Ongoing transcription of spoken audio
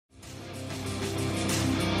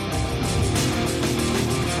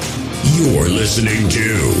You're listening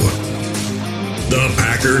to the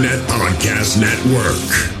Packernet Podcast Network.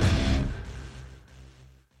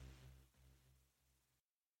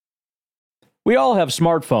 We all have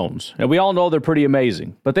smartphones, and we all know they're pretty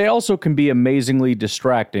amazing, but they also can be amazingly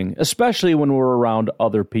distracting, especially when we're around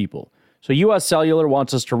other people. So US Cellular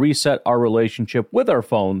wants us to reset our relationship with our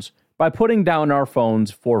phones by putting down our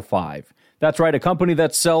phones for $5. That's right, a company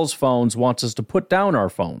that sells phones wants us to put down our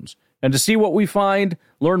phones. And to see what we find,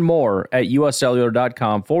 learn more at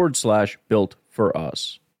uscellular.com/built for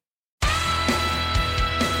us.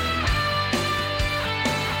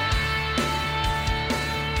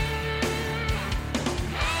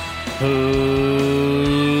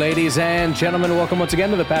 Ladies and gentlemen, welcome once again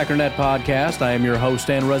to the Packernet Podcast. I am your host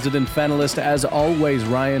and resident fanalist, as always,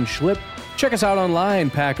 Ryan Schlip. Check us out online,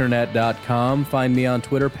 packernet.com. Find me on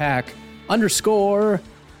Twitter,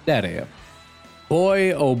 pack_daddy.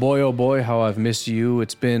 Boy, oh boy, how I've missed you.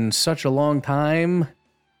 It's been such a long time,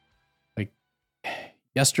 like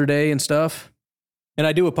yesterday and stuff. And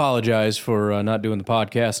I do apologize for not doing the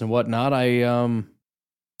podcast and whatnot. I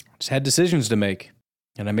just had decisions to make,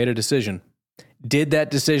 and I made a decision. Did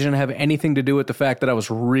that decision have anything to do with the fact that I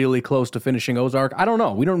was really close to finishing Ozark? I don't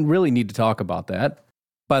know. We don't really need to talk about that.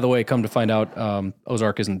 By the way, come to find out,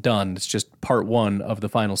 Ozark isn't done. It's just part one of the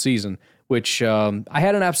final season, which I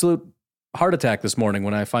had an absolute heart attack this morning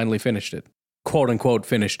when I finally finished it. Quote unquote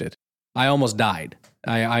finished it. I almost died.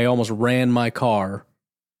 I almost ran my car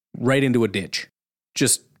right into a ditch.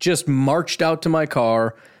 Just marched out to my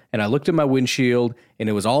car, and I looked at my windshield, and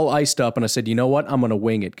it was all iced up, and I said, you know what? I'm going to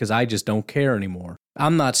wing it because I just don't care anymore.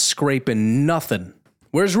 I'm not scraping nothing.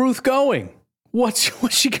 Where's Ruth going? What's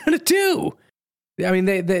she going to do? I mean,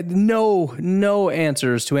 they no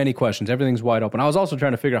answers to any questions. Everything's wide open. I was also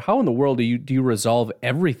trying to figure out how in the world do you resolve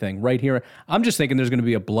everything right here? I'm just thinking there's going to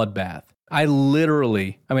be a bloodbath.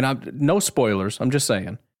 No spoilers. I'm just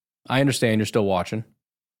saying. I understand you're still watching.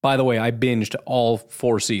 By the way, I binged all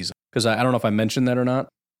 4 seasons because I don't know if I mentioned that or not.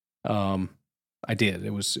 I did.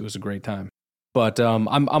 It was a great time. But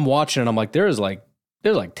I'm watching and I'm like, there's like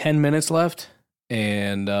 10 minutes left,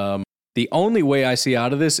 and the only way I see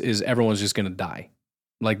out of this is everyone's just going to die.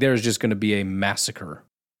 Like, there's just going to be a massacre.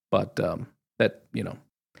 But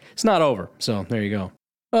it's not over. So there you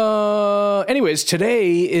go. Anyways,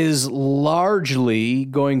 today is largely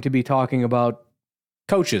going to be talking about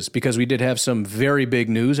coaches, because we did have some very big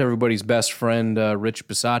news. Everybody's best friend, Rich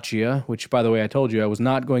Bisaccia, which, by the way, I told you I was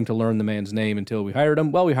not going to learn the man's name until we hired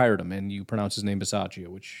him. Well, we hired him, and you pronounce his name Bisaccia,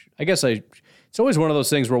 which I guess it's always one of those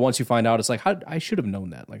things where once you find out, it's like, I should have known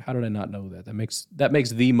that. Like, how did I not know that? That makes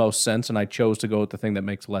the most sense, and I chose to go with the thing that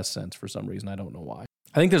makes less sense for some reason. I don't know why.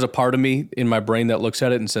 I think there's a part of me in my brain that looks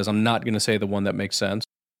at it and says, I'm not going to say the one that makes sense,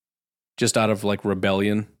 just out of, like,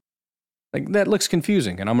 rebellion. Like, that looks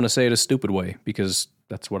confusing, and I'm going to say it a stupid way, because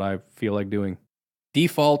that's what I feel like doing.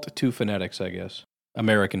 Default to phonetics, I guess.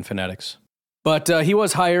 American phonetics. But he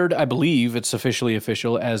was hired, I believe it's officially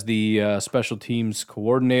official, as the special teams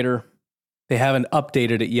coordinator. They haven't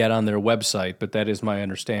updated it yet on their website, but that is my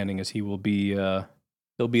understanding, as he'll be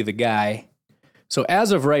the guy. So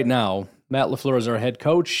as of right now, Matt LaFleur is our head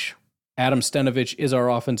coach. Adam Stenavich is our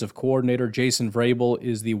offensive coordinator. Jason Vrabel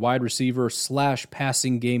is the wide receiver /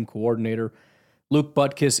 passing game coordinator. Luke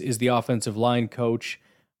Butkus is the offensive line coach.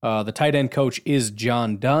 The tight end coach is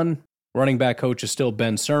John Dunn. Running back coach is still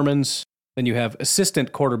Ben Sermons. Then you have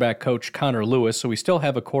assistant quarterback coach Connor Lewis. So we still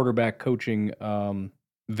have a quarterback coaching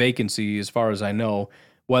vacancy as far as I know.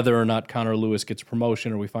 Whether or not Connor Lewis gets a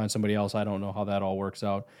promotion or we find somebody else, I don't know how that all works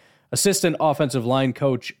out. Assistant offensive line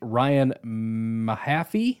coach Ryan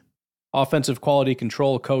Mahaffey. Offensive quality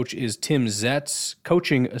control coach is Tim Zetz.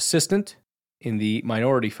 Coaching assistant in the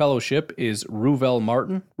minority fellowship is Ruvel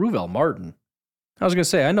Martin. Ruvel Martin. I was going to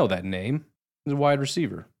say, I know that name. He's a wide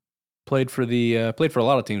receiver. Played for a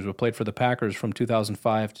lot of teams, but played for the Packers from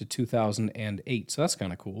 2005 to 2008. So that's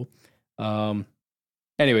kind of cool.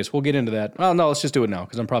 Anyways, we'll get into that. Well, no, let's just do it now,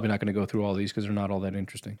 because I'm probably not going to go through all these because they're not all that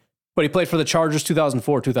interesting. But he played for the Chargers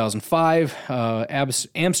 2004, 2005,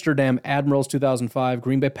 Amsterdam Admirals 2005,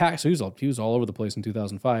 Green Bay Packers. So he was all over the place in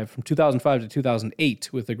 2005. From 2005 to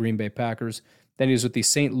 2008 with the Green Bay Packers. Then he was with the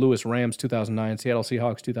St. Louis Rams 2009, Seattle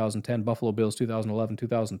Seahawks 2010, Buffalo Bills 2011,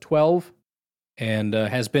 2012, and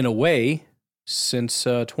has been away since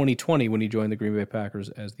 2020 when he joined the Green Bay Packers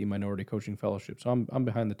as the minority coaching fellowship. So I'm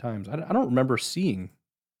behind the times. I don't remember seeing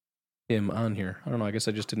him on here. I don't know. I guess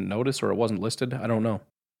I just didn't notice, or it wasn't listed. I don't know.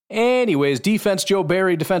 Anyways, defense, Joe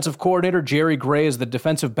Barry, defensive coordinator. Jerry Gray is the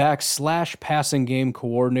defensive back / passing game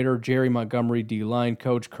coordinator. Jerry Montgomery, D-line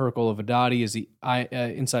coach. Kirk Olivedati is the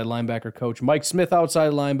inside linebacker coach. Mike Smith,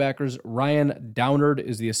 outside linebackers. Ryan Downard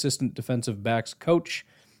is the assistant defensive backs coach.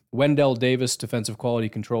 Wendell Davis, defensive quality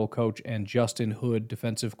control coach. And Justin Hood,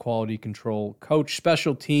 defensive quality control coach.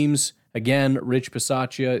 Special teams, again, Rich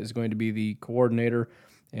Bisaccia is going to be the coordinator.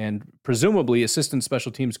 And presumably, assistant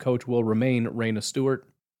special teams coach will remain Raina Stewart.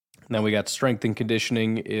 And then we got strength and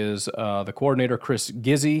conditioning is the coordinator, Chris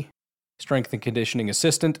Gizzi. Strength and conditioning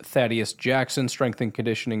assistant, Thaddeus Jackson. Strength and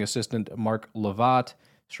conditioning assistant, Mark Lovat.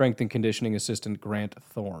 Strength and conditioning assistant, Grant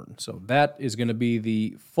Thorne. So that is going to be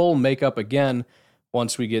the full makeup again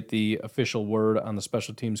once we get the official word on the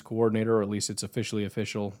special teams coordinator, or at least it's officially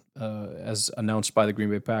official as announced by the Green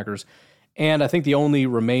Bay Packers. And I think the only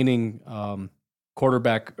remaining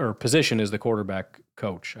quarterback or position is the quarterback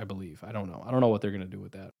coach, I believe. I don't know what they're going to do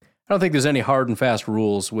with that. I don't think there's any hard and fast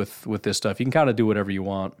rules with this stuff. You can kind of do whatever you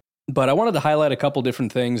want. But I wanted to highlight a couple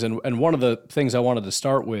different things, and one of the things I wanted to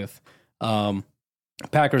start with,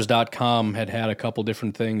 Packers.com had a couple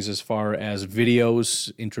different things as far as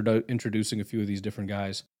videos introducing a few of these different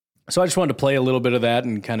guys. So I just wanted to play a little bit of that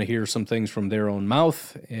and kind of hear some things from their own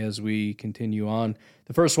mouth as we continue on.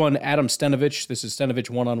 The first one, Adam Stenavich. This is Stenavich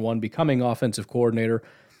one-on-one, becoming offensive coordinator.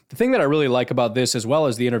 The thing that I really like about this, as well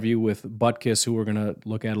as the interview with Butkus, who we're going to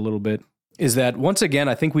look at a little bit, is that, once again,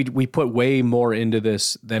 I think we put way more into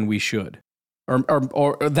this than we should.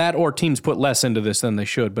 Or teams put less into this than they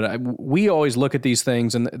should. But we always look at these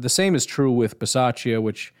things, and the same is true with Bisaccia,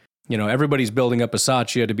 which, everybody's building up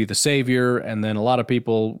Bisaccia to be the savior, and then a lot of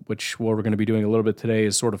people, what we're going to be doing a little bit today,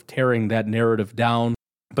 is sort of tearing that narrative down,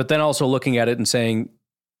 but then also looking at it and saying,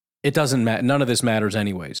 it doesn't matter, none of this matters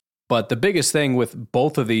anyways. But the biggest thing with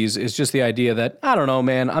both of these is just the idea that, I don't know,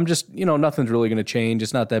 man, I'm just, nothing's really going to change.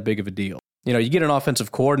 It's not that big of a deal. You get an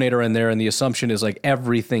offensive coordinator in there, and the assumption is like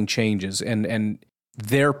everything changes, and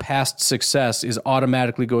their past success is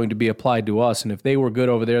automatically going to be applied to us. And if they were good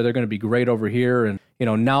over there, they're going to be great over here. And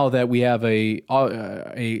now that we have an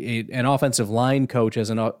offensive line coach as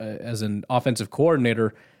an offensive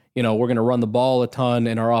coordinator, we're going to run the ball a ton,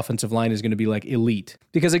 and our offensive line is going to be like elite.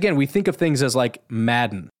 Because again, we think of things as like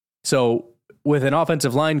Madden. So with an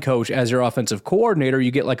offensive line coach as your offensive coordinator,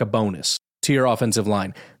 you get like a bonus to your offensive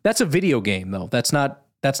line. That's a video game, though. That's not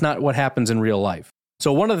what happens in real life.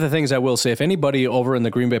 So one of the things I will say, if anybody over in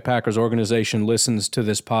the Green Bay Packers organization listens to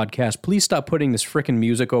this podcast, please stop putting this freaking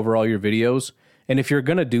music over all your videos. And if you're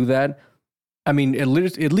going to do that, I mean, at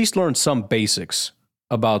least learn some basics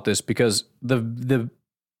about this, because the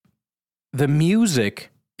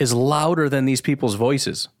music is louder than these people's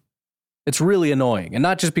voices. It's really annoying. And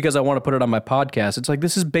not just because I want to put it on my podcast. It's like,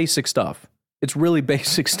 this is basic stuff. It's really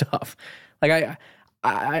basic stuff. Like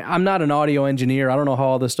I'm not an audio engineer. I don't know how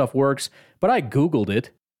all this stuff works, but I Googled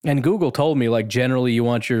it, and Google told me, like, generally you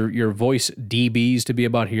want your voice dBs to be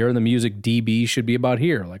about here, and the music dB should be about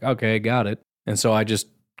here. Like, okay, got it. And so I just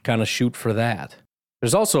kind of shoot for that.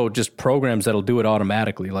 There's also just programs that'll do it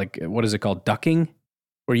automatically. Like, what is it called? Ducking?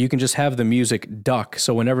 Where you can just have the music duck.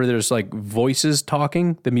 So whenever there's like voices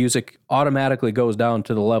talking, the music automatically goes down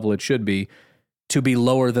to the level it should be, to be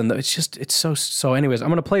lower than it's so anyways, I'm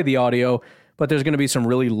going to play the audio, but there's going to be some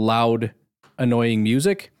really loud, annoying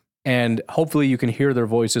music, and hopefully you can hear their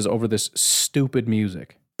voices over this stupid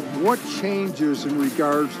music. What changes in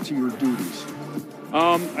regards to your duties?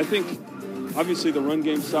 I think obviously the run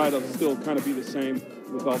game side will still kind of be the same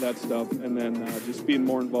with all that stuff, and then just being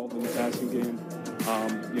more involved in the passing game,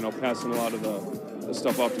 passing a lot of the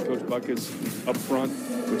stuff off to Coach Butkus up front,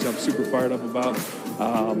 which I'm super fired up about.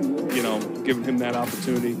 Giving him that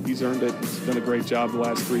opportunity. He's earned it. He's done a great job the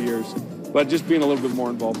last 3 years. But just being a little bit more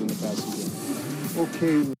involved in the passing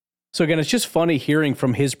game. Okay. So again, it's just funny hearing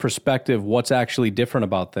from his perspective what's actually different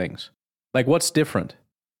about things. Like, what's different?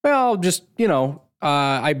 Well, just,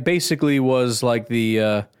 I basically was like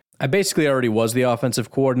I basically already was the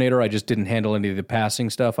offensive coordinator. I just didn't handle any of the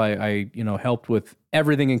passing stuff. I helped with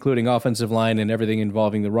everything, including offensive line and everything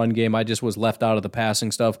involving the run game. I just was left out of the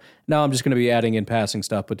passing stuff. Now I'm just going to be adding in passing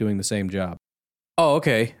stuff, but doing the same job. Oh,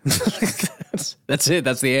 okay. That's it.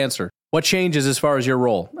 That's the answer. What changes as far as your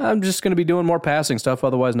role? I'm just going to be doing more passing stuff.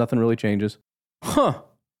 Otherwise, nothing really changes. Huh.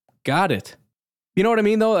 Got it. You know what I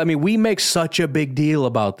mean, though? I mean, we make such a big deal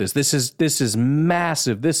about this. This is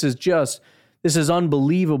massive. This this is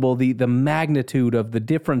unbelievable, the magnitude of the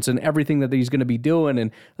difference in everything that he's going to be doing.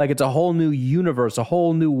 And like, it's a whole new universe, a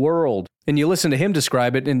whole new world. And you listen to him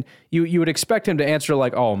describe it, and you would expect him to answer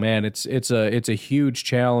like, oh man, it's a huge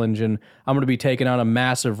challenge, and I'm going to be taking on a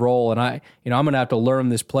massive role, and I'm going to have to learn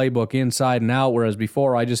this playbook inside and out. Whereas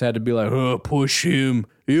before, I just had to be like, oh, push him,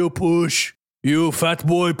 you push, you fat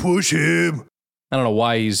boy, push him. I don't know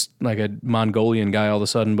why he's like a Mongolian guy all of a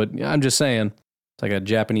sudden, but I'm just saying, it's like a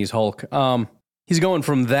Japanese Hulk. He's going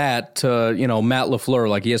from that to, Matt LaFleur,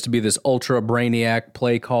 like he has to be this ultra brainiac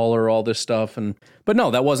play caller, all this stuff. But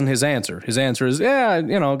no, that wasn't his answer. His answer is,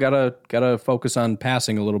 gotta focus on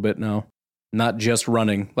passing a little bit now, not just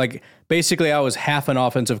running. Like basically I was half an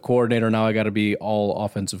offensive coordinator. Now I got to be all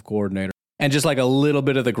offensive coordinator. And just like a little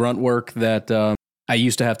bit of the grunt work that I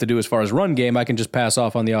used to have to do as far as run game, I can just pass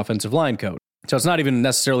off on the offensive line coach. So it's not even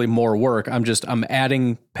necessarily more work. I'm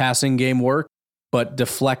adding passing game work, but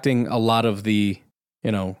deflecting a lot of the,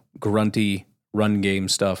 grunty run game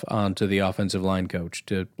stuff onto the offensive line coach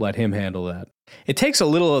to let him handle that. It takes a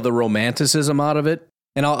little of the romanticism out of it.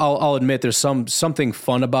 And I'll admit there's something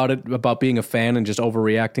fun about it, about being a fan and just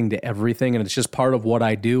overreacting to everything. And it's just part of what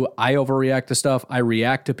I do. I overreact to stuff. I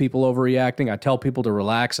react to people overreacting. I tell people to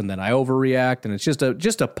relax, and then I overreact. And it's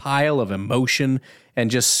just a pile of emotion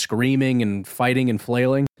and just screaming and fighting and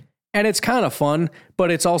flailing. And it's kind of fun,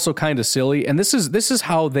 but it's also kind of silly. And this is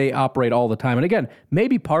how they operate all the time. And again,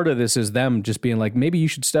 maybe part of this is them just being like, maybe you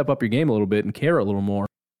should step up your game a little bit and care a little more.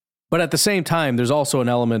 But at the same time, there's also an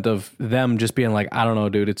element of them just being like, I don't know,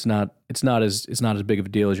 dude, it's not as big of a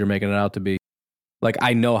deal as you're making it out to be. Like,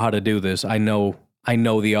 I know how to do this. I know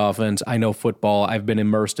the offense. I know football. I've been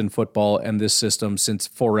immersed in football and this system since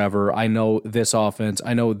forever. I know this offense.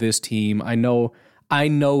 I know this team. I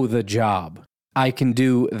know the job. I can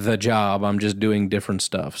do the job. I'm just doing different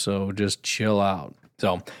stuff. So just chill out.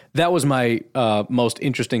 So that was my most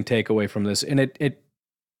interesting takeaway from this. And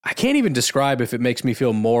I can't even describe if it makes me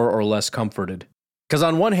feel more or less comforted. Because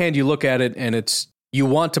on one hand, you look at it and you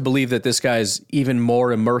want to believe that this guy's even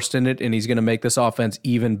more immersed in it and he's going to make this offense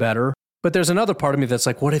even better. But there's another part of me that's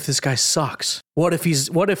like, what if this guy sucks? What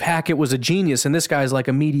if Hackett was a genius and this guy's like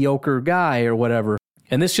a mediocre guy or whatever?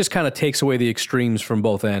 And this just kind of takes away the extremes from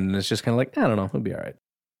both ends. And it's just kind of like, I don't know, it'll be all right.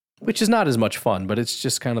 Which is not as much fun, but it's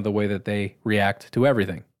just kind of the way that they react to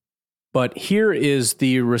everything. But here is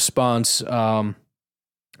the response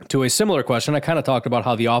to a similar question. I kind of talked about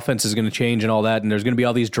how the offense is going to change and all that, and there's going to be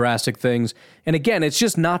all these drastic things. And again, it's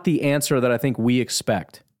just not the answer that I think we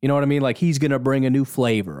expect. You know what I mean? Like, he's going to bring a new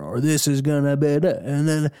flavor, or this is going to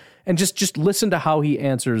be, and just listen to how he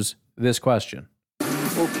answers this question.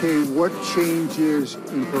 Okay, what changes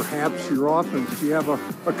in perhaps your offense? Do you have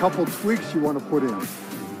a couple tweaks you want to put in?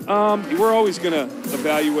 We're always going to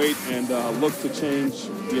evaluate and look to change,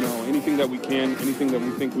 anything that we can, anything that we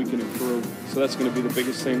think we can improve. So that's going to be the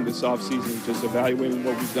biggest thing this offseason, just evaluating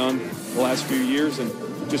what we've done the last few years and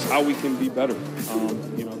just how we can be better,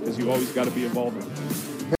 because you always got to be evolving.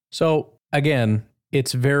 So, again,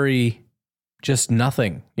 it's very just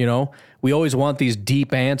nothing, We always want these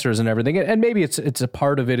deep answers and everything. And maybe it's a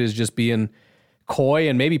part of it is just being coy,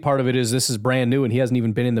 and maybe part of it is this is brand new and he hasn't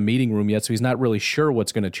even been in the meeting room yet, so he's not really sure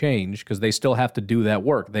what's going to change because they still have to do that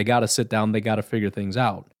work. They got to sit down, they got to figure things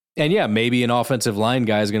out. And yeah, maybe an offensive line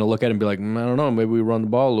guy is going to look at it and be like, I don't know, maybe we run the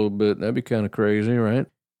ball a little bit. That'd be kind of crazy, right?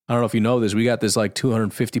 I don't know if you know this. We got this like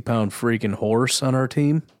 250-pound freaking horse on our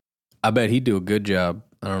team. I bet he'd do a good job.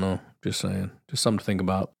 I don't know. Just saying. Just something to think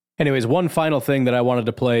about. Anyways, one final thing that I wanted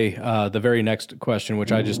to play, the very next question,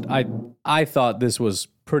 which I thought this was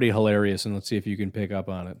pretty hilarious, and let's see if you can pick up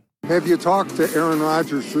on it. Have you talked to Aaron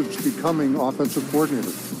Rodgers since becoming offensive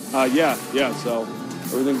coordinator? Yeah. So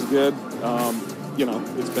everything's good.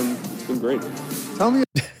 It's been great. Tell me.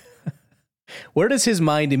 Where does his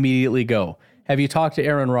mind immediately go? Have you talked to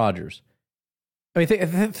Aaron Rodgers? I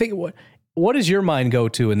mean, think what does your mind go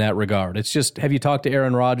to in that regard? It's just, have you talked to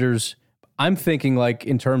Aaron Rodgers? I'm thinking like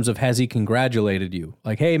in terms of, has he congratulated you?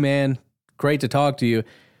 Like, hey man, great to talk to you.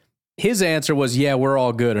 His answer was, yeah, we're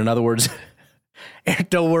all good. In other words,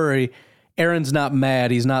 don't worry, Aaron's not mad.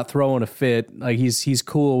 He's not throwing a fit. Like he's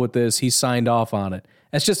cool with this. He signed off on it.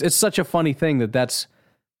 It's such a funny thing that's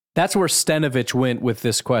where Stenovich went with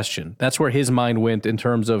this question. That's where his mind went in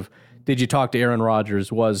terms of, did you talk to Aaron Rodgers?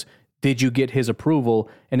 Did you get his approval?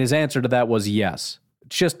 And his answer to that was yes.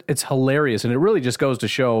 It's hilarious. And it really just goes to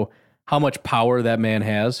show how much power that man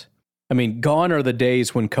has. I mean, gone are the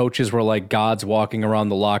days when coaches were like gods walking around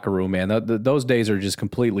the locker room, man. Those days are just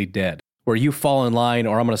completely dead, where you fall in line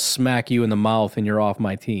or I'm going to smack you in the mouth and you're off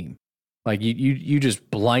my team. Like you just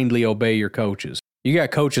blindly obey your coaches. You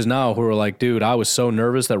got coaches now who are like, dude, I was so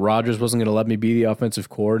nervous that Rodgers wasn't going to let me be the offensive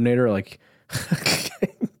coordinator. Like,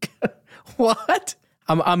 what?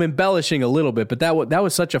 I'm embellishing a little bit, but that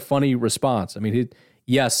was such a funny response. I mean,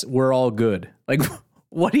 yes, we're all good. Like,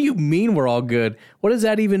 what do you mean we're all good? What does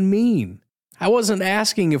that even mean? I wasn't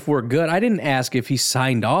asking if we're good. I didn't ask if he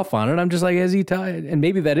signed off on it. I'm just like, has he tied? And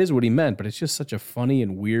maybe that is what he meant, but it's just such a funny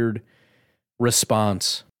and weird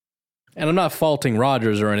response. And I'm not faulting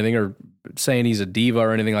Rodgers or anything or saying he's a diva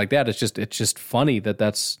or anything like that. It's just funny that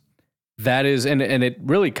is, and it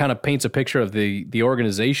really kind of paints a picture of the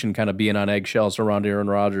organization kind of being on eggshells around Aaron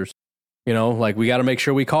Rodgers. You know, like, we got to make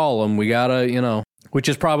sure we call him. We got to, which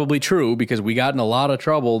is probably true because we got in a lot of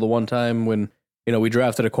trouble the one time when, we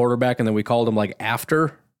drafted a quarterback and then we called him like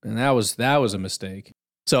after, and that was a mistake.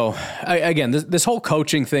 So again, this whole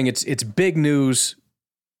coaching thing, it's big news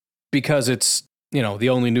because it's, the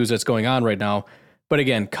only news that's going on right now. But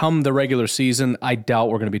again, come the regular season, I doubt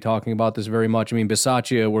we're going to be talking about this very much. I mean,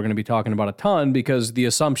 Bisaccia, we're going to be talking about a ton because the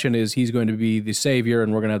assumption is he's going to be the savior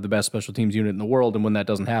and we're going to have the best special teams unit in the world. And when that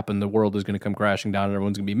doesn't happen, the world is going to come crashing down and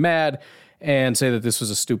everyone's going to be mad and say that this was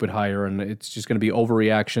a stupid hire and it's just going to be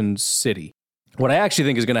overreaction city. What I actually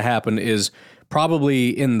think is going to happen is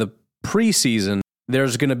probably in the preseason,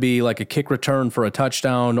 there's going to be like a kick return for a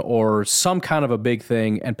touchdown or some kind of a big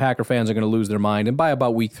thing, and Packer fans are going to lose their mind. And by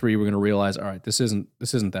about week 3, we're going to realize, all right, this isn't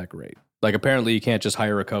that great. Like, apparently you can't just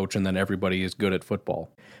hire a coach and then everybody is good at football.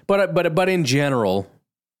 But in general,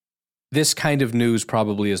 this kind of news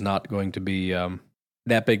probably is not going to be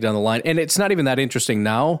that big down the line. And it's not even that interesting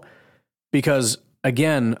now because,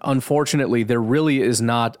 again, unfortunately, there really is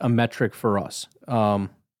not a metric for us.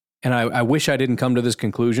 And I wish I didn't come to this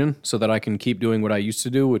conclusion so that I can keep doing what I used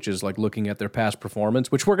to do, which is like looking at their past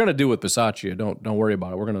performance, which we're going to do with Bisaccia. Don't worry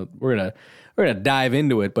about it. We're gonna dive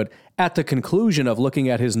into it. But at the conclusion of looking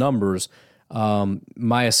at his numbers,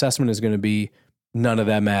 my assessment is going to be none of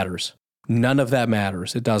that matters. None of that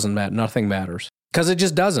matters. It doesn't matter. Nothing matters because it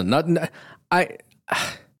just doesn't.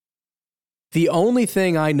 The only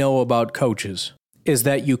thing I know about coaches is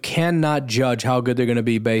that you cannot judge how good they're going to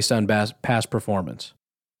be based on past performance.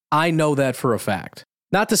 I know that for a fact.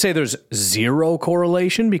 Not to say there's zero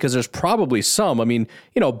correlation, because there's probably some. I mean,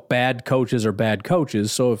 bad coaches are bad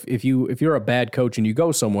coaches. So if you're a bad coach and you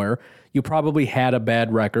go somewhere, you probably had a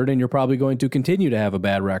bad record and you're probably going to continue to have a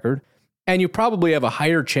bad record. And you probably have a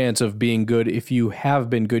higher chance of being good if you have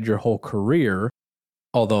been good your whole career,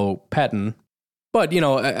 although Pettine. But,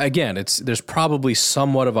 again, there's probably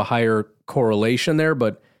somewhat of a higher correlation there,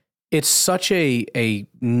 but it's such a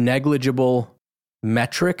negligible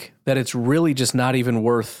metric that it's really just not even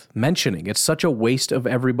worth mentioning. It's such a waste of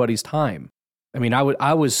everybody's time. I mean,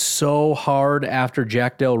 I was so hard after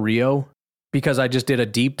Jack Del Rio because I just did a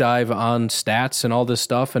deep dive on stats and all this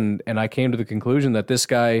stuff, and I came to the conclusion that this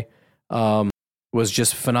guy was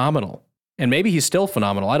just phenomenal. And maybe he's still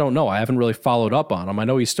phenomenal. I don't know. I haven't really followed up on him. I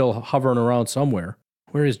know he's still hovering around somewhere.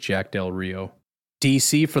 Where is Jack Del Rio?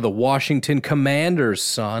 DC for the Washington Commanders,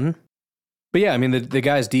 son. But yeah, I mean, the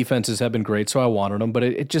guy's defenses have been great, so I wanted him. But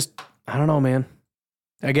it just, I don't know, man.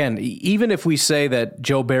 Again, even if we say that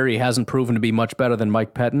Joe Barry hasn't proven to be much better than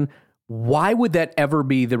Mike Pettine, why would that ever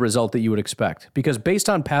be the result that you would expect? Because based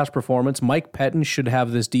on past performance, Mike Pettine should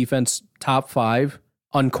have this defense top 5,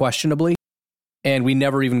 unquestionably. And we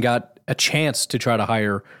never even got a chance to try to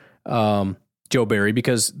hire Joe Barry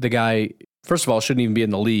because the guy, first of all, shouldn't even be in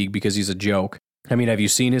the league because he's a joke. I mean, have you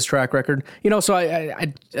seen his track record? So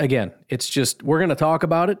I again, it's just, we're going to talk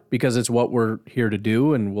about it because it's what we're here to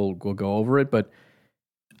do and we'll go over it. But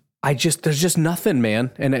there's just nothing,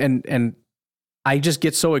 man. And I just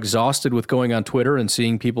get so exhausted with going on Twitter and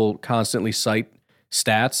seeing people constantly cite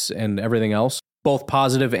stats and everything else, both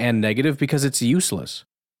positive and negative, because it's useless.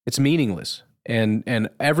 It's meaningless. And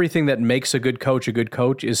everything that makes a good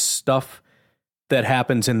coach is stuff that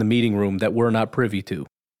happens in the meeting room that we're not privy to.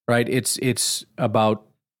 Right? It's about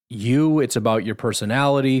you. It's about your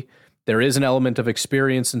personality. There is an element of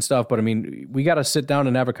experience and stuff, but I mean, we got to sit down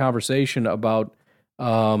and have a conversation about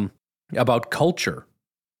culture.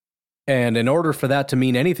 And in order for that to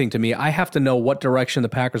mean anything to me, I have to know what direction the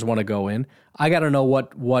Packers want to go in. I got to know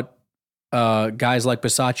what guys like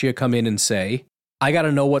Bisaccia come in and say. I got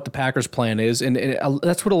to know what the Packers' plan is, and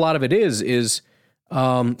that's what a lot of it is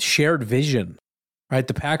shared vision. Right,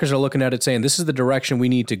 the Packers are looking at it saying, this is the direction we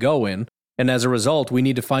need to go in. And as a result, we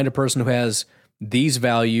need to find a person who has these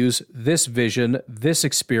values, this vision, this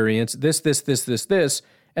experience, this.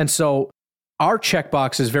 And so our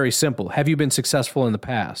checkbox is very simple. Have you been successful in the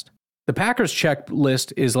past? The Packers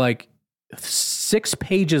checklist is like 6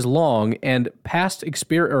 pages long, and past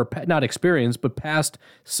experience, or not experience, but past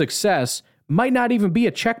success might not even be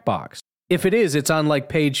a checkbox. If it is, it's on like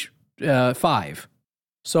page 5.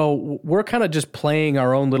 So we're kind of just playing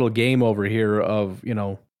our own little game over here of,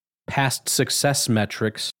 past success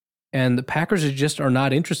metrics, and the Packers just are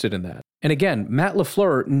not interested in that. And again, Matt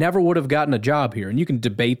LaFleur never would have gotten a job here. And you can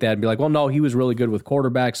debate that and be like, well, no, he was really good with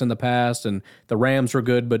quarterbacks in the past, and the Rams were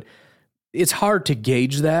good, but it's hard to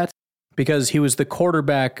gauge that because he was the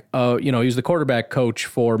quarterback, he was the quarterback coach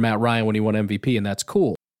for Matt Ryan when he won MVP, and that's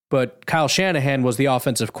cool. But Kyle Shanahan was the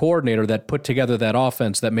offensive coordinator that put together that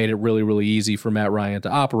offense that made it really, really easy for Matt Ryan to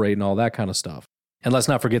operate and all that kind of stuff. And let's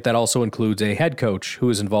not forget that also includes a head coach who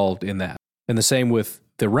is involved in that. And the same with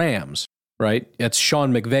the Rams, right? It's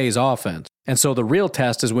Sean McVay's offense. And so the real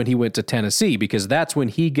test is when he went to Tennessee, because that's when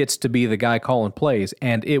he gets to be the guy calling plays,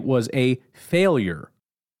 and it was a failure.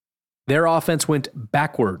 Their offense went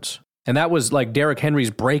backwards, and that was like Derrick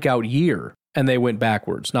Henry's breakout year. And they went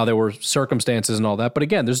backwards. Now, there were circumstances and all that, but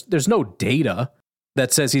again, there's no data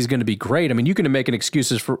that says he's going to be great. I mean, you can make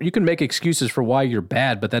excuses for why you're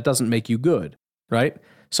bad, but that doesn't make you good, right?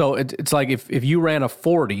 So it's like if you ran a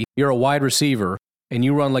 40, you're a wide receiver, and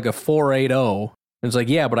you run like a 4.80, and it's like,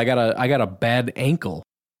 yeah, but I got a bad ankle.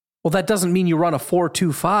 Well, that doesn't mean you run a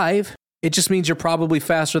 4.25. It just means you're probably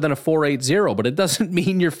faster than a 4.80, but it doesn't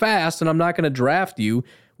mean you're fast, and I'm not going to draft you.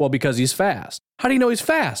 Well, because he's fast. How do you know he's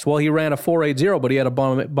fast? Well, he ran a 4.80, but he had a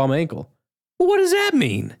bum ankle. Well, what does that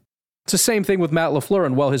mean? It's the same thing with Matt LaFleur,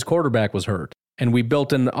 and his quarterback was hurt. And we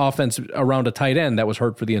built an offense around a tight end that was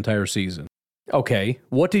hurt for the entire season. Okay,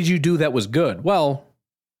 what did you do that was good? Well,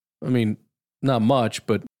 I mean, not much,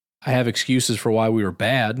 but I have excuses for why we were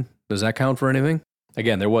bad. Does that count for anything?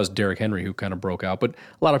 Again, there was Derrick Henry who kind of broke out, but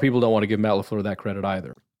a lot of people don't want to give Matt LaFleur that credit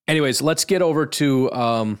either. Anyways, let's get over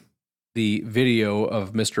to the video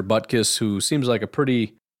of Mr. Butkus, who seems like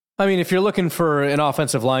if you're looking for an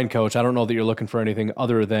offensive line coach, I don't know that you're looking for anything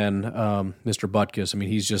other than Mr. Butkus. I mean,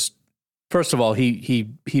 he's just, first of all, he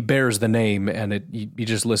bears the name, and you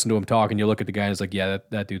just listen to him talk, and you look at the guy, and it's like, yeah,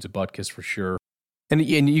 that dude's a Butkus for sure. And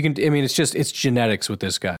you can, it's genetics with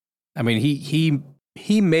this guy. I mean,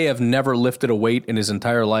 he may have never lifted a weight in his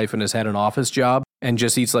entire life and has had an office job and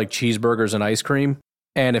just eats like cheeseburgers and ice cream.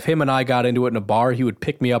 And if him and I got into it in a bar, he would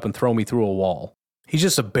pick me up and throw me through a wall. He's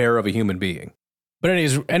just a bear of a human being. But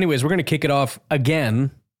anyways, we're going to kick it off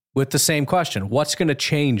again with the same question. What's going to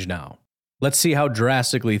change now? Let's see how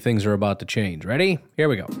drastically things are about to change. Ready? Here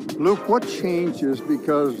we go. Luke, what changes?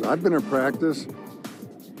 Because I've been in practice.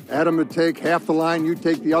 Adam would take half the line, you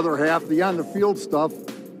take the other half. The on-the-field stuff,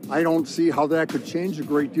 I don't see how that could change a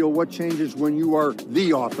great deal. What changes when you are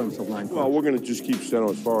the offensive line coach? Well, we're going to just keep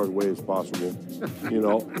Steno as far away as possible.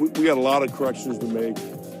 We got a lot of corrections to make.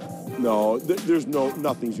 No,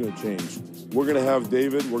 nothing's going to change. We're going to have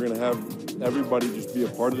David. We're going to have everybody just be a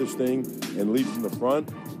part of this thing and lead from the front.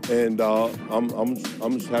 And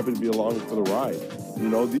I'm just happy to be along for the ride.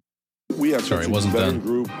 We have such a veteran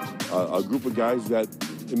group, a group of guys that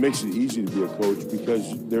it makes it easy to be a coach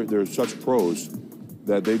because they're such pros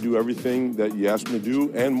that they do everything that you ask them to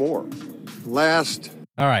do and more.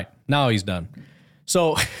 All right, now he's done.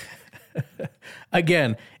 So,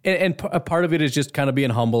 again, and a part of it is just kind of being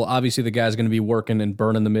humble. Obviously, the guy's going to be working and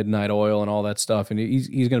burning the midnight oil and all that stuff, and he's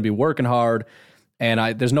going to be working hard.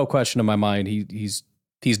 And there's no question in my mind he's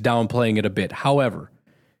downplaying it a bit. However,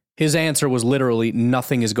 his answer was literally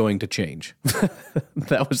nothing is going to change.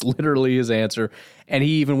 That was literally his answer, and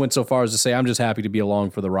he even went so far as to say, "I'm just happy to be along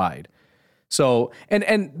for the ride." So,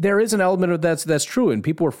 and there is an element of that's true, and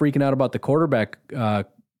people were freaking out about the quarterback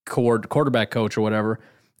coach or whatever,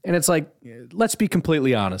 and it's like, let's be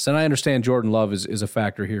completely honest, and I understand Jordan Love is a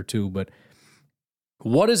factor here too, but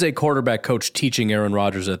what is a quarterback coach teaching Aaron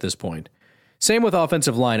Rodgers at this point? Same with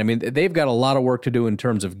offensive line. I mean, they've got a lot of work to do in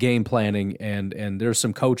terms of game planning, and there's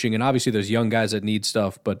some coaching, and obviously there's young guys that need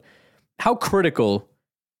stuff, but how critical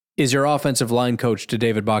is your offensive line coach to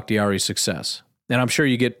David Bakhtiari's success? And I'm sure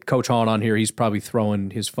you get Coach Hahn on here. He's probably throwing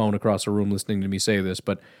his phone across the room listening to me say this.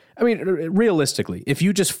 But, I mean, realistically, if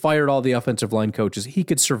you just fired all the offensive line coaches, he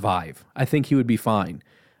could survive. I think he would be fine.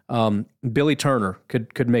 Billy Turner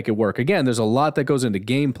could make it work. Again, there's a lot that goes into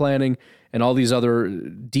game planning and all these other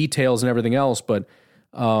details and everything else. But,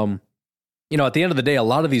 at the end of the day, a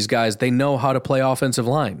lot of these guys, they know how to play offensive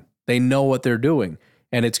line. They know what they're doing.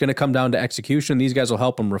 And it's going to come down to execution. These guys will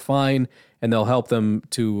help them refine, and they'll help them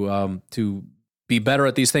to be better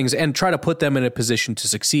at these things and try to put them in a position to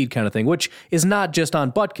succeed kind of thing, which is not just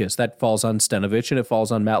on Butkus. That falls on Stenovich, and it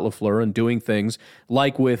falls on Matt LaFleur and doing things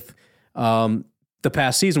like with the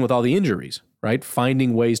past season with all the injuries, right?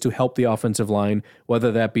 Finding ways to help the offensive line,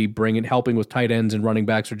 whether that be helping with tight ends and running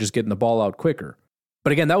backs or just getting the ball out quicker.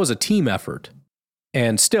 But again, that was a team effort.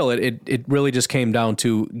 And still, it really just came down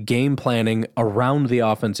to game planning around the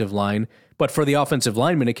offensive line. But for the offensive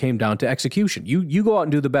lineman, it came down to execution. You go out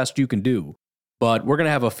and do the best you can do. But we're going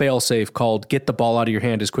to have a fail-safe called get the ball out of your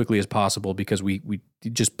hand as quickly as possible because we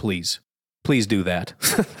just please do that.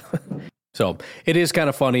 So it is kind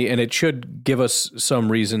of funny, and it should give us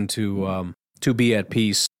some reason to be at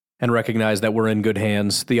peace and recognize that we're in good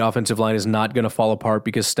hands. The offensive line is not going to fall apart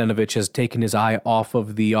because Stenavich has taken his eye off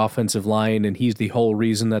of the offensive line, and he's the whole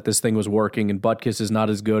reason that this thing was working, and Butkus is not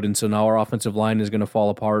as good, and so now our offensive line is going to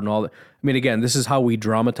fall apart and all that. I mean, again, this is how we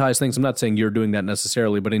dramatize things. I'm not saying you're doing that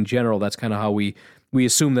necessarily, but in general, that's kind of how we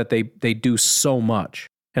assume that they do so much.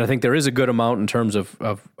 And I think there is a good amount in terms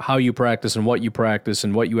of how you practice and what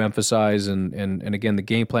you emphasize and again, the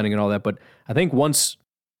game planning and all that. But I think once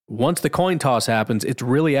the coin toss happens, it's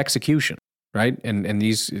really execution, right? And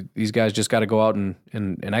these guys just got to go out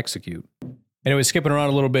and execute. Anyway, skipping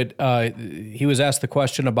around a little bit, he was asked the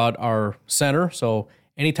question about our center. So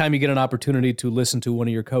anytime you get an opportunity to listen to one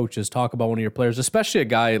of your coaches talk about one of your players, especially a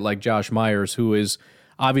guy like Josh Myers, who is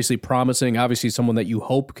obviously promising, obviously someone that you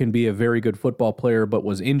hope can be a very good football player, but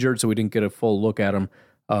was injured, so we didn't get a full look at him.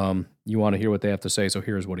 You want to hear what they have to say, so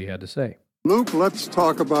here's what he had to say. Luke, let's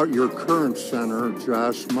talk about your current center,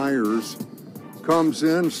 Josh Myers. Comes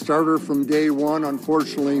in, starter from day one,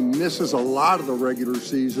 unfortunately misses a lot of the regular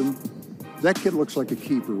season. That kid looks like a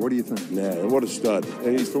keeper. What do you think? Man, what a stud.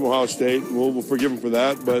 And he's from Ohio State. We'll forgive him for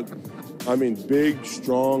that, but I mean, big,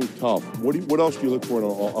 strong, tough. What else do you look for in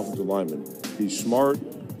an offensive lineman? He's smart,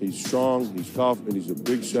 he's strong, he's tough, and he's a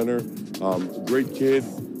big center. Great kid,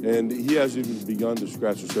 and he hasn't even begun to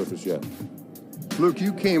scratch the surface yet. Luke,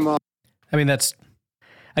 you came up. I mean, that's,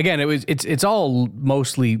 again, it's all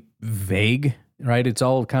mostly vague, right? It's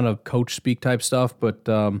all kind of coach speak type stuff, but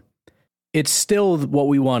it's still what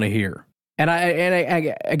we want to hear. And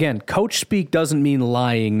I again, coach speak doesn't mean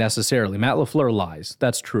lying necessarily. Matt LaFleur lies.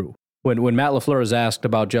 That's true. When Matt LaFleur is asked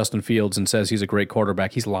about Justin Fields and says he's a great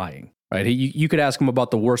quarterback, he's lying, right? You could ask him about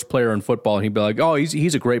the worst player in football, and he'd be like, "Oh,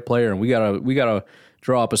 he's a great player, and we gotta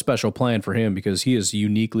draw up a special plan for him because he is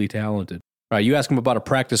uniquely talented." Right? You ask him about a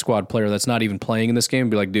practice squad player that's not even playing in this game,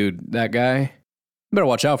 and be like, "Dude, that guy, you better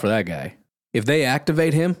watch out for that guy. If they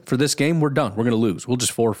activate him for this game, we're done. We're gonna lose. We'll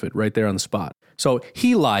just forfeit right there on the spot." So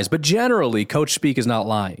he lies, but generally, coach speak is not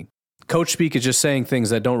lying. Coach speak is just saying things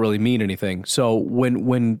that don't really mean anything. So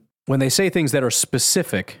when they say things that are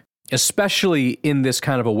specific, especially in this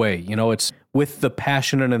kind of a way, it's with the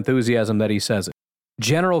passion and enthusiasm that he says it.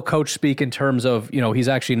 General coach speak in terms of, he's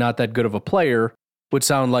actually not that good of a player would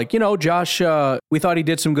sound like, Josh, we thought he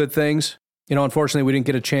did some good things. Unfortunately, we didn't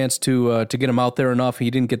get a chance to get him out there enough. He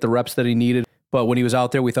didn't get the reps that he needed. But when he was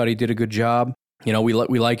out there, we thought he did a good job. We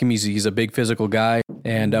like him. He's a big physical guy,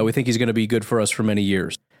 and we think he's going to be good for us for many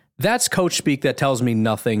years. That's coach speak that tells me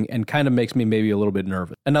nothing and kind of makes me maybe a little bit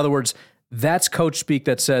nervous. In other words, that's coach speak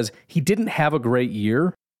that says he didn't have a great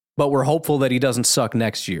year, but we're hopeful that he doesn't suck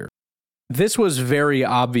next year. This was very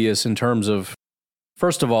obvious in terms of,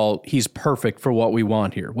 first of all, he's perfect for what we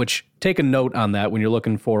want here, which take a note on that when you're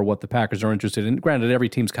looking for what the Packers are interested in. Granted, every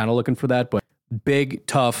team's kind of looking for that, but big,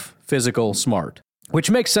 tough, physical, smart,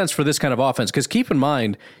 which makes sense for this kind of offense. Because keep in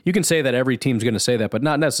mind, you can say that every team's going to say that, but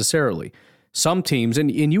not necessarily. Some teams,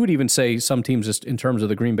 and you would even say some teams just in terms of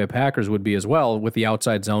the Green Bay Packers would be as well, with the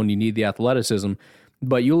outside zone, you need the athleticism.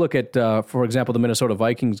 But you look at, for example, the Minnesota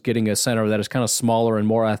Vikings getting a center that is kind of smaller and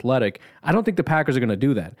more athletic. I don't think the Packers are going to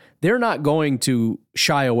do that. They're not going to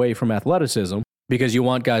shy away from athleticism because you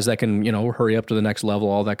want guys that can, hurry up to the next level,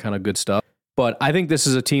 all that kind of good stuff. But I think this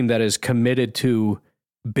is a team that is committed to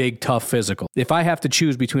big, tough physical. If I have to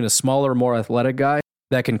choose between a smaller, more athletic guy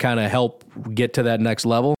that can kind of help get to that next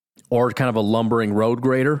level, or kind of a lumbering road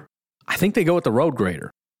grader, I think they go with the road grader.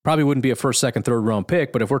 Probably wouldn't be a first, second, third round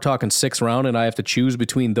pick, but if we're talking 6th round and I have to choose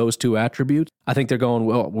between those two attributes, I think they're going,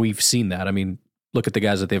 well, we've seen that. I mean, look at the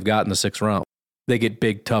guys that they've got in the 6th round. They get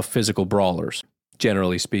big, tough, physical brawlers,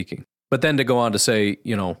 generally speaking. But then to go on to say,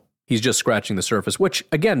 he's just scratching the surface, which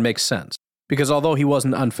again makes sense. Because although he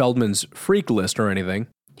wasn't on Feldman's freak list or anything,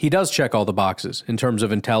 he does check all the boxes in terms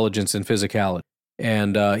of intelligence and physicality.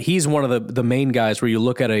 And he's one of the main guys where you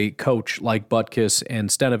look at a coach like Butkus and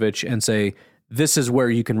Stenavich and say, this is where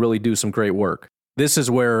you can really do some great work. This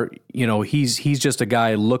is where, he's just a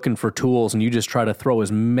guy looking for tools, and you just try to throw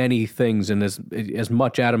as many things and as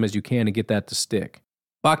much at him as you can to get that to stick.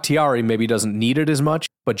 Bakhtiari maybe doesn't need it as much,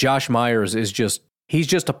 but Josh Myers is he's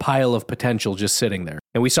just a pile of potential just sitting there.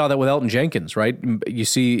 And we saw that with Elton Jenkins, right? You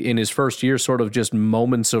see in his first year sort of just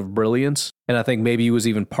moments of brilliance, and I think maybe he was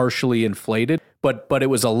even partially inflated, but it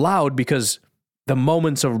was allowed because the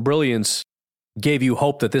moments of brilliance gave you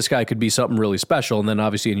hope that this guy could be something really special. And then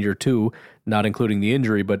obviously in year 2, not including the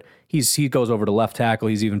injury, but he goes over to left tackle.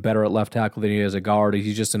 He's even better at left tackle than he is at guard.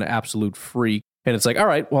 He's just an absolute freak. And it's like, all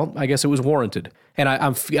right, well, I guess it was warranted. And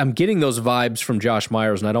I'm getting those vibes from Josh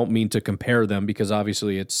Myers, and I don't mean to compare them because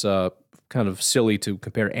obviously it's kind of silly to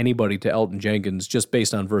compare anybody to Elgton Jenkins just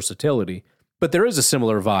based on versatility. But there is a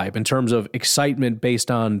similar vibe in terms of excitement based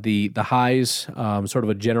on the highs, sort of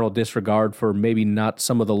a general disregard for maybe not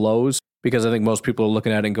some of the lows, because I think most people are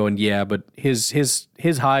looking at it and going, yeah, but his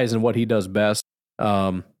highs and what he does best,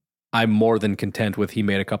 I'm more than content with. He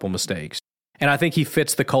made a couple mistakes. And I think he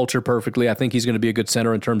fits the culture perfectly. I think he's going to be a good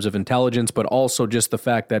center in terms of intelligence, but also just the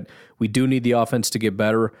fact that we do need the offense to get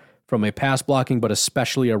better from a pass blocking, but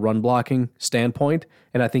especially a run blocking standpoint.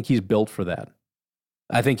 And I think he's built for that.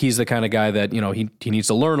 I think he's the kind of guy that, he needs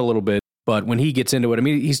to learn a little bit, but when he gets into it, I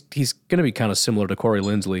mean, he's going to be kind of similar to Corey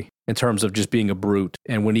Linsley in terms of just being a brute.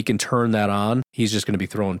 And when he can turn that on, he's just going to be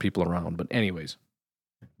throwing people around. But anyways,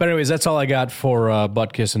 that's all I got for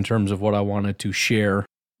Butkus in terms of what I wanted to share.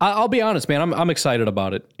 I'll be honest, man, I'm excited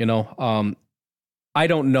about it. I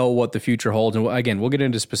don't know what the future holds. And again, we'll get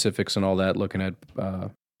into specifics and all that, looking at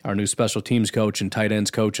our new special teams coach and tight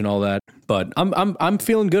ends coach and all that. But I'm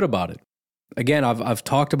feeling good about it. Again, I've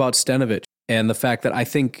talked about Stenavich and the fact that I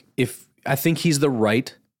think he's the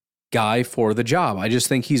right guy for the job. I just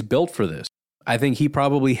think he's built for this. I think he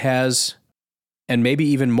probably has, and maybe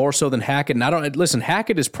even more so than Hackett. And listen,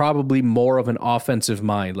 Hackett is probably more of an offensive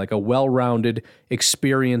mind, like a well-rounded,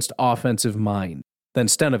 experienced offensive mind than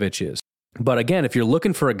Stenavich is. But again, if you're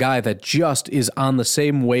looking for a guy that just is on the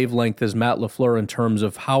same wavelength as Matt LaFleur in terms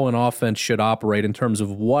of how an offense should operate, in terms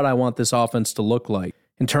of what I want this offense to look like,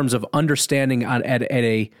 in terms of understanding at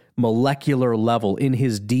a molecular level in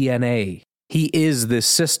his DNA, he is this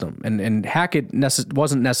system. And Hackett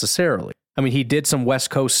wasn't necessarily. I mean, he did some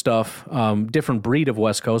West Coast stuff, different breed of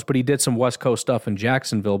West Coast, but he did some West Coast stuff in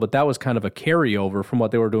Jacksonville, but that was kind of a carryover from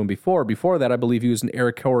what they were doing before. Before that, I believe he was an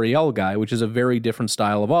Eric Coryell guy, which is a very different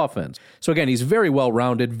style of offense. So again, he's very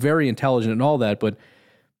well-rounded, very intelligent and all that, but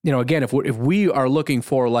again, if we are looking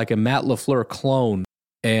for like a Matt LaFleur clone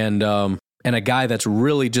and a guy that's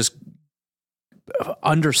really just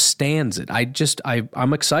understands it,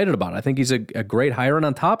 I'm excited about it. I think he's a great hire, and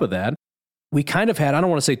on top of that, we kind of had, I don't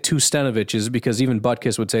want to say 2 Stenoviches, because even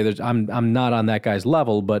Butkus would say that I'm not on that guy's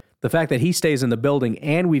level, but the fact that he stays in the building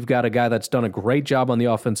and we've got a guy that's done a great job on the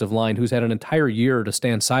offensive line, who's had an entire year to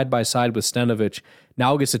stand side by side with Stenovich,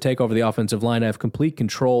 now gets to take over the offensive line. I have complete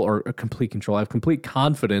confidence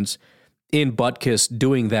in Butkus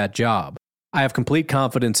doing that job. I have complete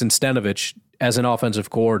confidence in Stenavich as an offensive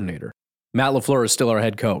coordinator. Matt LaFleur is still our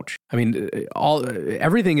head coach. I mean,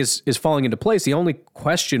 everything is falling into place. The only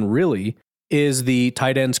question really is the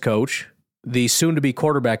tight ends coach, the soon-to-be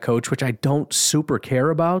quarterback coach, which I don't super care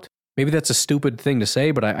about. Maybe that's a stupid thing to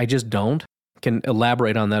say, but I just don't. Can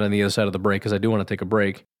elaborate on that on the other side of the break, because I do want to take a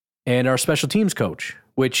break. And our special teams coach,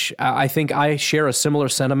 which I think I share a similar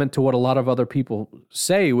sentiment to what a lot of other people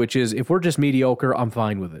say, which is if we're just mediocre, I'm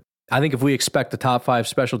fine with it. I think if we expect the top 5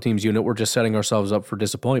 special teams unit, we're just setting ourselves up for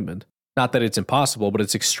disappointment. Not that it's impossible, but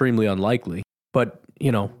it's extremely unlikely. But,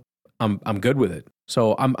 I'm good with it.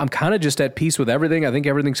 So I'm kind of just at peace with everything. I think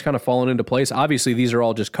everything's kind of fallen into place. Obviously, these are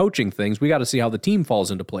all just coaching things. We got to see how the team falls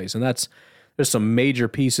into place. And there's some major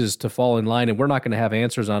pieces to fall in line, and we're not going to have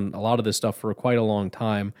answers on a lot of this stuff for quite a long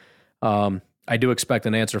time. I do expect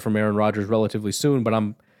an answer from Aaron Rodgers relatively soon, but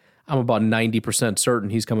I'm about 90% certain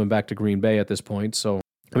he's coming back to Green Bay at this point. So,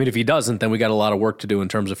 I mean, if he doesn't, then we got a lot of work to do in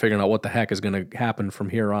terms of figuring out what the heck is going to happen from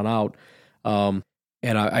here on out.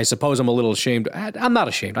 And I suppose I'm a little ashamed. I'm not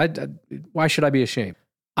ashamed. Why should I be ashamed?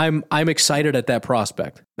 I'm excited at that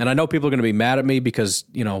prospect. And I know people are going to be mad at me because,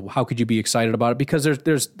 how could you be excited about it? Because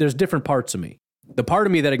there's different parts of me. The part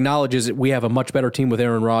of me that acknowledges that we have a much better team with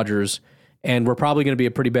Aaron Rodgers, and we're probably going to be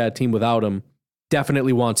a pretty bad team without him,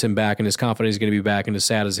 definitely wants him back and is confident he's going to be back and is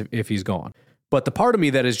sad as if he's gone. But the part of me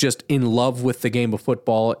that is just in love with the game of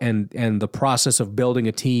football and the process of building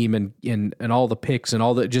a team and all the picks and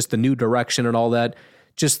all the just the new direction and all that,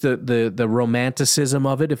 just the romanticism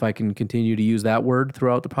of it, if I can continue to use that word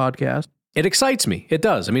throughout the podcast, it excites me. It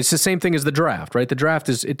does. I mean, it's the same thing as the draft, right? The draft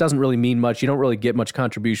it doesn't really mean much. You don't really get much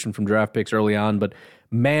contribution from draft picks early on, but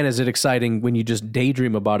man, is it exciting when you just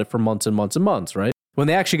daydream about it for months and months and months, right? When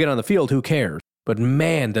they actually get on the field, who cares? But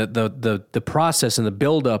man, the process and the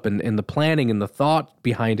buildup and the planning and the thought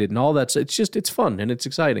behind it and all that, it's fun and it's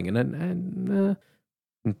exciting. And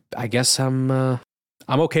I guess I'm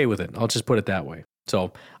okay with it. I'll just put it that way.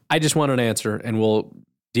 So I just want an answer, and we'll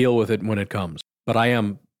deal with it when it comes. But I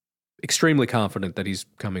am extremely confident that he's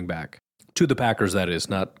coming back. To the Packers, that is,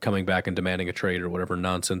 not coming back and demanding a trade or whatever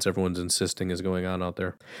nonsense everyone's insisting is going on out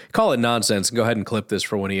there. Call it nonsense. Go ahead and clip this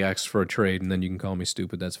for when he asks for a trade, and then you can call me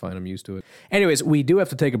stupid. That's fine. I'm used to it. Anyways, we do have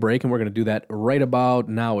to take a break, and we're going to do that right about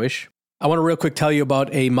now-ish. I want to real quick tell you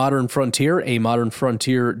about A Modern Frontier,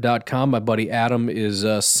 amodernfrontier.com. My buddy Adam is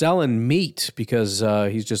selling meat because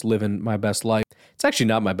he's just living my best life. It's actually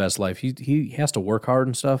not my best life. He has to work hard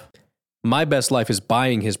and stuff. My best life is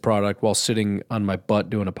buying his product while sitting on my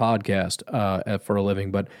butt doing a podcast for a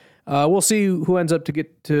living. But we'll see who ends up to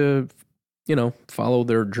get to, follow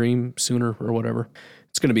their dream sooner or whatever.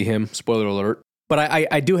 It's going to be him. Spoiler alert. But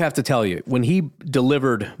I do have to tell you, when he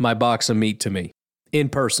delivered my box of meat to me in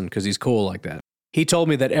person, because he's cool like that, he told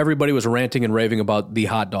me that everybody was ranting and raving about the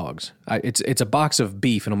hot dogs. It's a box of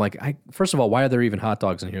beef. And I'm like, first of all, why are there even hot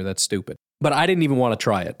dogs in here? That's stupid. But I didn't even want to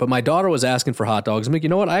try it. But my daughter was asking for hot dogs. I'm like, you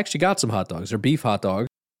know what? I actually got some hot dogs. They're beef hot dogs,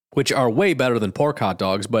 which are way better than pork hot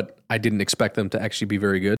dogs, but I didn't expect them to actually be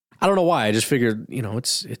very good. I don't know why. I just figured,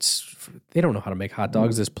 it's they don't know how to make hot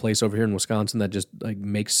dogs. This place over here in Wisconsin that just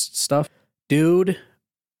makes stuff. Dude,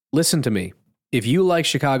 listen to me. If you like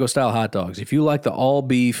Chicago-style hot dogs, if you like the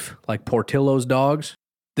all-beef, like Portillo's dogs,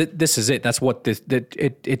 this is it. That's what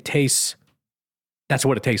it tastes. That's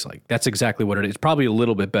what it tastes like. That's exactly what it is. It's probably a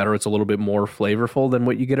little bit better. It's a little bit more flavorful than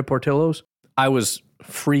what you get at Portillo's. I was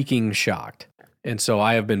freaking shocked. And so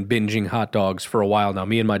I have been binging hot dogs for a while now.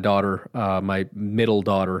 Me and my daughter, my middle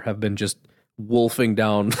daughter, have been just wolfing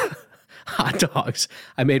down hot dogs.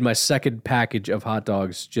 I made my second package of hot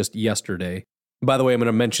dogs just yesterday. By the way, I'm going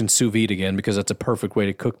to mention sous vide again because that's a perfect way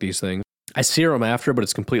to cook these things. I sear them after, but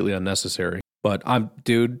it's completely unnecessary. But I'm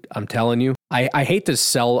telling you, I hate to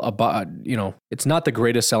sell it's not the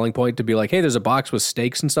greatest selling point to be like, hey, there's a box with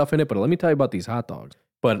steaks and stuff in it, but let me tell you about these hot dogs.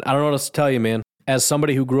 But I don't know what else to tell you, man. As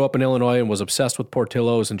somebody who grew up in Illinois and was obsessed with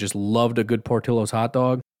Portillo's and just loved a good Portillo's hot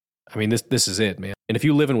dog, I mean, this is it, man. And if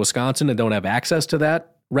you live in Wisconsin and don't have access to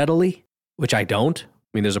that readily, which I don't, I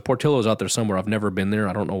mean, there's a Portillo's out there somewhere. I've never been there.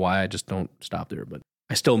 I don't know why. I just don't stop there, but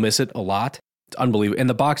I still miss it a lot. It's unbelievable. In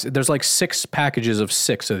the box, there's like 6 packages of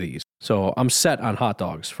 6 of these. So I'm set on hot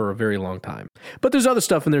dogs for a very long time. But there's other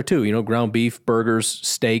stuff in there too, ground beef, burgers,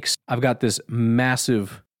 steaks. I've got this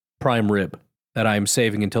massive prime rib that I'm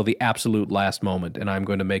saving until the absolute last moment, and I'm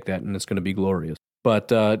going to make that, and it's going to be glorious. But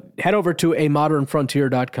head over to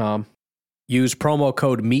amodernfrontier.com. Use promo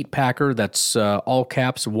code MEATPACKER. That's all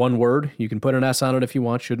caps, one word. You can put an S on it if you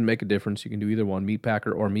want. Shouldn't make a difference. You can do either one,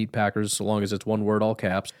 MEATPACKER or MEATPACKERS, so long as it's one word, all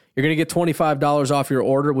caps. You're going to get $25 off your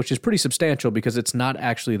order, which is pretty substantial because it's not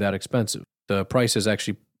actually that expensive. The price is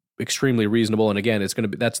actually extremely reasonable, and again, it's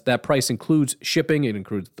going to be that price includes shipping, it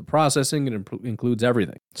includes the processing, it includes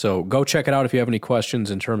everything. So go check it out if you have any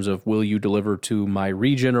questions in terms of will you deliver to my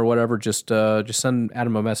region or whatever. Just send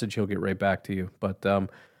Adam a message. He'll get right back to you. But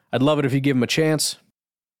I'd love it if you give him a chance.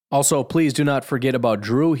 Also, please do not forget about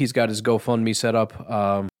Drew. He's got his GoFundMe set up,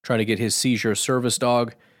 trying to get his seizure service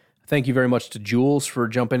dog. Thank you very much to Jules for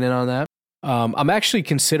jumping in on that. I'm actually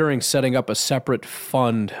considering setting up a separate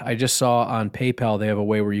fund. I just saw on PayPal they have a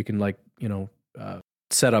way where you can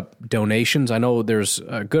set up donations. I know there's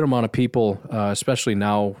a good amount of people, especially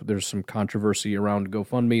now there's some controversy around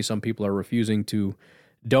GoFundMe. Some people are refusing to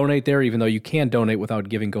donate there, even though you can donate without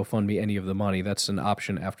giving GoFundMe any of the money. That's an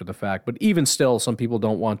option after the fact. But even still, some people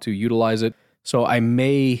don't want to utilize it. So I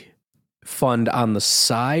may fund on the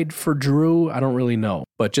side for Drew. I don't really know.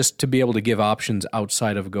 But just to be able to give options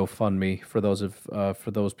outside of GoFundMe for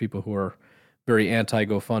those people who are very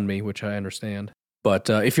anti-GoFundMe, which I understand. But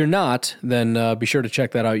if you're not, then be sure to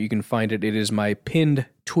check that out. You can find it. It is my pinned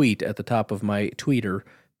tweet at the top of my Twitter,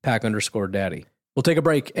 _Daddy. We'll take a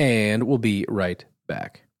break, and we'll be right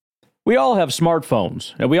back. We all have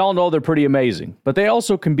smartphones, and we all know they're pretty amazing, but they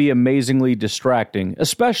also can be amazingly distracting,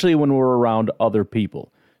 especially when we're around other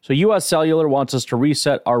people. So US Cellular wants us to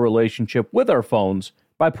reset our relationship with our phones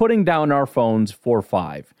by putting down our phones for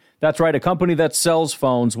 $5. That's right, a company that sells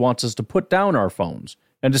phones wants us to put down our phones.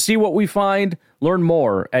 And to see what we find, learn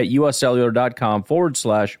more at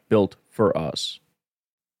uscellular.com/built-for-us.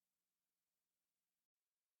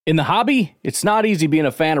 In the hobby, it's not easy being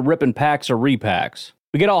a fan of ripping packs or repacks.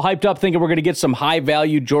 We get all hyped up thinking we're going to get some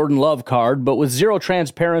high-value Jordan Love card, but with zero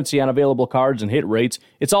transparency on available cards and hit rates,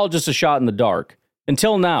 it's all just a shot in the dark.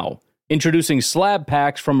 Until now, introducing slab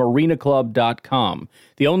packs from arenaclub.com,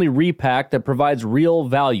 the only repack that provides real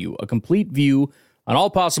value, a complete view on all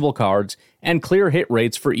possible cards, and clear hit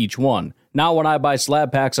rates for each one. Now when I buy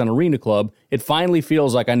slab packs on Arena Club, it finally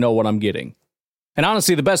feels like I know what I'm getting. And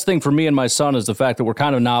honestly, the best thing for me and my son is the fact that we're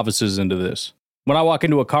kind of novices into this. When I walk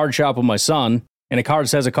into a card shop with my son, and a card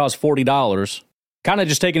says it costs $40, kind of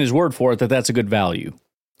just taking his word for it that that's a good value.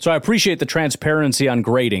 So I appreciate the transparency on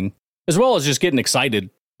grading, as well as just getting excited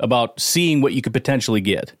about seeing what you could potentially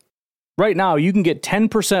get. Right now, you can get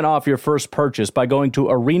 10% off your first purchase by going to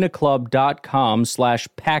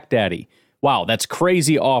arenaclub.com/packdaddy. Wow, that's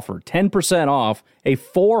crazy offer. 10% off a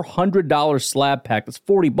 $400 slab pack. That's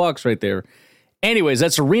 $40 right there. Anyways,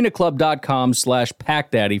 that's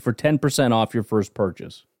arenaclub.com/packdaddy for 10% off your first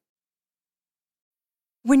purchase.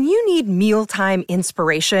 When you need mealtime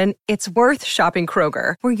inspiration, it's worth shopping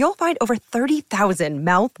Kroger, where you'll find over 30,000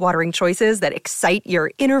 mouth-watering choices that excite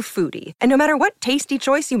your inner foodie. And no matter what tasty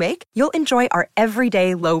choice you make, you'll enjoy our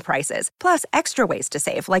everyday low prices, plus extra ways to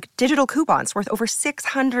save, like digital coupons worth over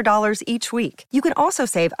 $600 each week. You can also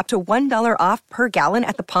save up to $1 off per gallon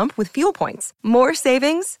at the pump with fuel points. More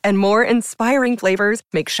savings and more inspiring flavors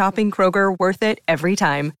make shopping Kroger worth it every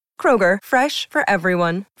time. Kroger, fresh for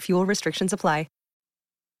everyone. Fuel restrictions apply.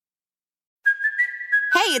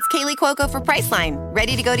 Hey, it's Kaylee Cuoco for Priceline.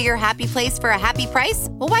 Ready to go to your happy place for a happy price?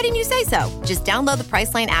 Well, why didn't you say so? Just download the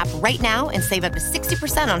Priceline app right now and save up to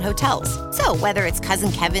 60% on hotels. So whether it's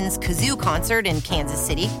Cousin Kevin's Kazoo Concert in Kansas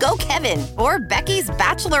City, go Kevin, or Becky's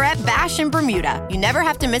Bachelorette Bash in Bermuda, you never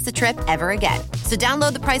have to miss a trip ever again. So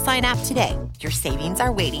download the Priceline app today. Your savings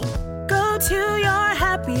are waiting. Go to your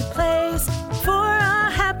happy place for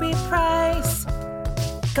a happy price.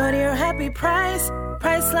 Go to your happy price,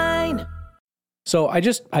 Priceline. So I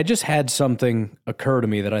just had something occur to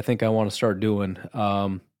me that I think I want to start doing.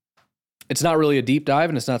 It's not really a deep dive,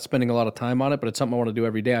 and it's not spending a lot of time on it, but it's something I want to do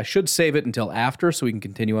every day. I should save it until after so we can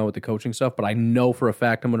continue on with the coaching stuff, but I know for a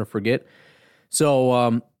fact I'm going to forget.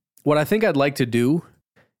 So what I think I'd like to do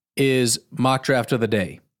is mock draft of the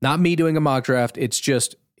day. Not me doing a mock draft. It's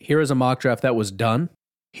just, here is a mock draft that was done.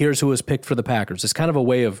 Here's who was picked for the Packers. It's kind of a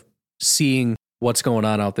way of seeing what's going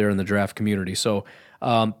on out there in the draft community. So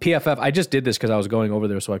PFF, I just did this because I was going over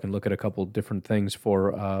there so I can look at a couple different things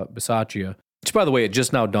for Bisaccia. Which, by the way, it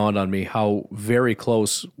just now dawned on me how very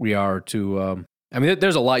close we are to...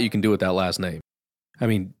 there's a lot you can do with that last name. I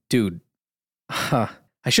mean, dude, I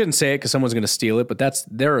shouldn't say it because someone's going to steal it, but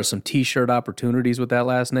there are some T-shirt opportunities with that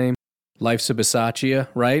last name. Life's a Bisaccia,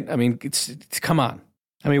 right? I mean, it's come on.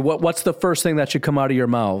 I mean, what's the first thing that should come out of your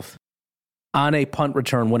mouth on a punt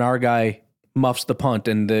return when our guy muffs the punt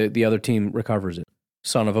and the other team recovers it?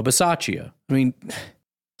 Son of a Bisaccia. I mean,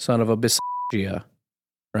 son of a Bisaccia,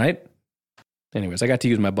 right? Anyways, I got to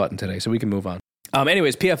use my button today, so we can move on.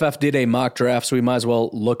 Anyways, PFF did a mock draft, so we might as well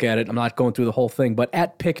look at it. I'm not going through the whole thing, but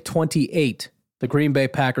at pick 28, the Green Bay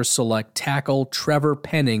Packers select tackle Trevor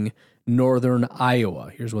Penning, Northern Iowa.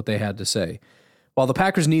 Here's what they had to say. While the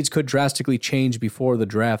Packers' needs could drastically change before the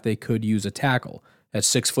draft, they could use a tackle. At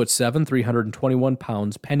 6'7", 321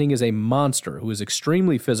 pounds, Penning is a monster who is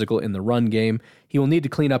extremely physical in the run game. He will need to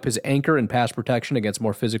clean up his anchor and pass protection against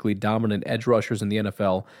more physically dominant edge rushers in the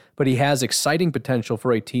NFL, but he has exciting potential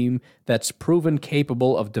for a team that's proven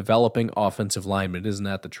capable of developing offensive linemen. Isn't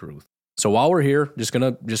that the truth? So while we're here, just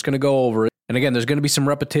gonna go over it. And again, there's going to be some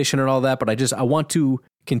repetition and all that, but I want to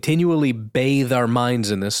continually bathe our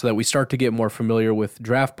minds in this so that we start to get more familiar with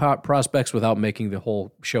draft prospects without making the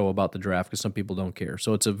whole show about the draft, because some people don't care.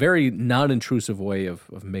 So it's a very non-intrusive way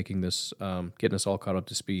of making this, getting us all caught up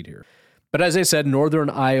to speed here. But as I said, Northern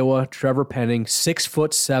Iowa, Trevor Penning,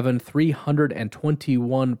 6'7",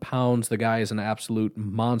 321 pounds. The guy is an absolute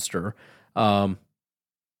monster.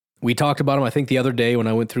 We talked about him, I think, the other day when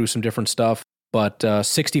I went through some different stuff. But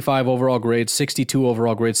 65 overall grade, 62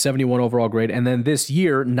 overall grade, 71 overall grade, and then this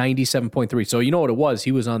year, 97.3. So you know what it was?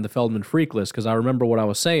 He was on the Feldman freak list, because I remember what I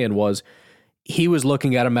was saying was he was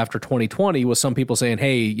looking at him after 2020 with some people saying,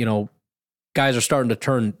 hey, you know, guys are starting to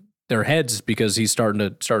turn their heads because he's starting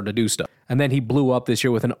to do stuff. And then he blew up this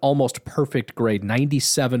year with an almost perfect grade,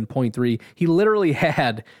 97.3. He literally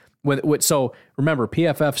had, so remember,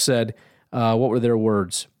 PFF said, what were their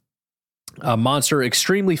words? Monster,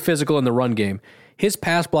 extremely physical in the run game. His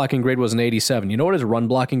pass blocking grade was an 87. You know what his run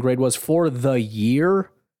blocking grade was for the year?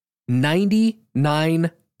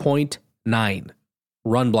 99.9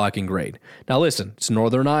 run blocking grade. Now listen, it's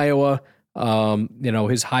Northern Iowa.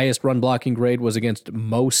 His highest run blocking grade was against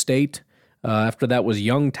Mo State. After that was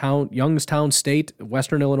Youngstown State,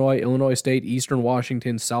 Western Illinois, Illinois State, Eastern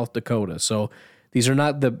Washington, South Dakota. So these are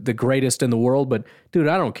not the greatest in the world, but dude,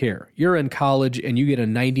 I don't care. You're in college and you get a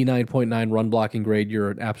 99.9 run blocking grade.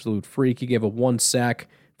 You're an absolute freak. He gave up 1 sack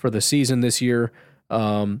for the season this year,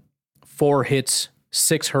 4 hits,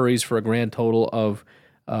 6 hurries for a grand total of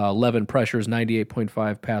 11 pressures,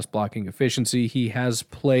 98.5 pass blocking efficiency. He has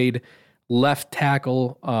played left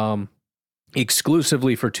tackle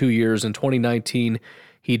exclusively for 2 years. In 2019,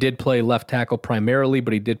 He did play left tackle primarily,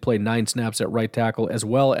 but he did play 9 snaps at right tackle, as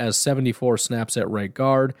well as 74 snaps at right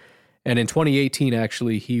guard. And in 2018,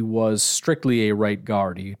 actually, he was strictly a right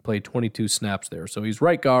guard. He played 22 snaps there. So he's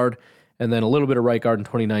right guard, and then a little bit of right guard in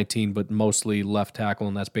 2019, but mostly left tackle,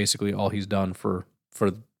 and that's basically all he's done for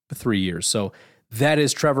 3 years. So that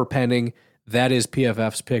is Trevor Penning. That is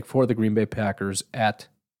PFF's pick for the Green Bay Packers at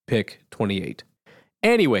pick 28.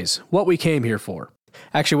 Anyways, what we came here for.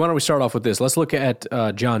 Actually, why don't we start off with this? Let's look at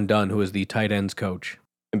John Dunn, who is the tight ends coach.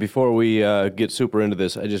 And before we get super into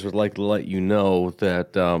this, I just would like to let you know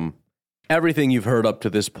that everything you've heard up to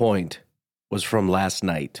this point was from last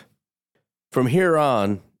night. From here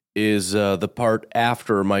on is the part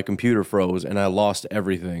after my computer froze and I lost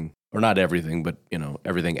everything. Or not everything, but,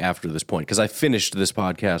 everything after this point. Because I finished this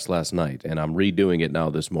podcast last night, and I'm redoing it now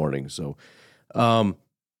this morning. So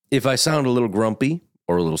if I sound a little grumpy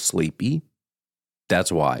or a little sleepy, that's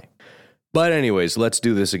why. But anyways, let's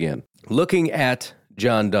do this again. Looking at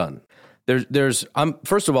John Dunn.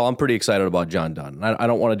 First of all, I'm pretty excited about John Dunn. I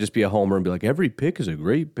don't want to just be a homer and be like, every pick is a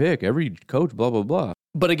great pick, every coach, blah, blah, blah.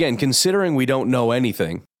 But again, considering we don't know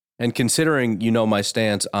anything, and considering my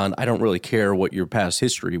stance on I don't really care what your past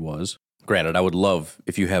history was, granted, I would love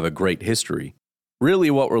if you have a great history,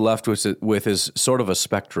 really what we're left with is sort of a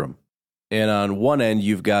spectrum. And on one end,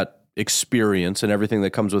 you've got experience and everything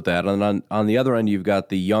that comes with that. And on the other end, you've got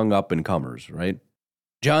the young up-and-comers, right?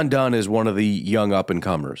 John Dunn is one of the young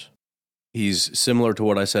up-and-comers. He's similar to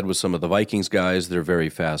what I said with some of the Vikings guys. They're very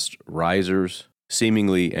fast risers,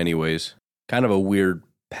 seemingly anyways. Kind of a weird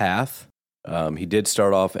path. He did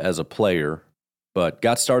start off as a player, but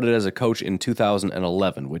got started as a coach in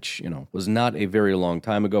 2011, which, was not a very long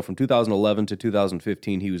time ago. From 2011 to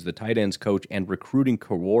 2015, he was the tight ends coach and recruiting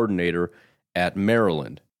coordinator at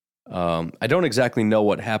Maryland. I don't exactly know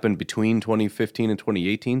what happened between 2015 and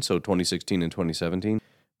 2018, so 2016 and 2017.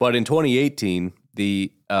 But in 2018,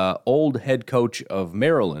 the old head coach of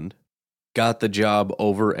Maryland got the job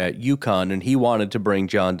over at UConn, and he wanted to bring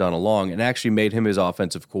John Dunn along and actually made him his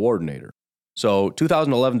offensive coordinator. So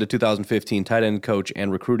 2011 to 2015, tight end coach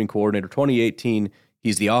and recruiting coordinator. 2018,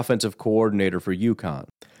 he's the offensive coordinator for UConn.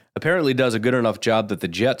 Apparently does a good enough job that the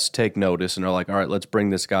Jets take notice and are like, all right, let's bring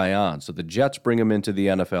this guy on. So the Jets bring him into the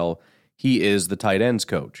NFL. He is the tight ends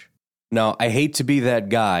coach. Now, I hate to be that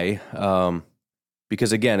guy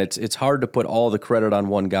because, again, it's hard to put all the credit on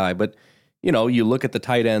one guy. But, you look at the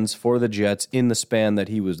tight ends for the Jets in the span that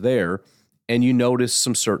he was there, and you notice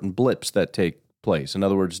some certain blips that take place. In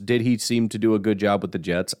other words, did he seem to do a good job with the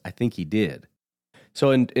Jets? I think he did. So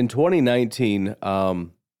in 2019,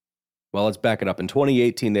 let's back it up. In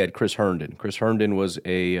 2018, they had Chris Herndon. Chris Herndon was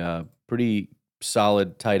a pretty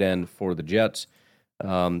solid tight end for the Jets.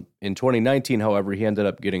 In 2019, however, he ended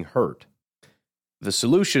up getting hurt. The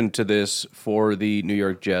solution to this for the New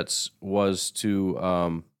York Jets was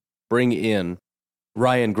to bring in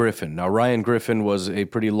Ryan Griffin. Now, Ryan Griffin was a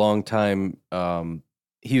pretty long time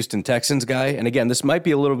Houston Texans guy. And again, this might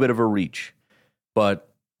be a little bit of a reach,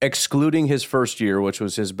 but excluding his first year, which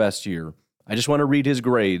was his best year, I just want to read his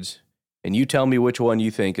grades, and you tell me which one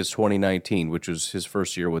you think is 2019, which was his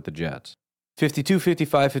first year with the Jets. 52,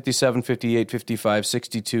 55, 57, 58, 55,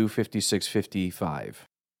 62, 56, 55.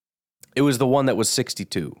 It was the one that was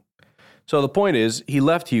 62. So the point is, he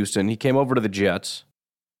left Houston, he came over to the Jets,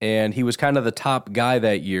 and he was kind of the top guy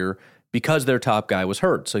that year because their top guy was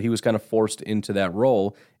hurt. So he was kind of forced into that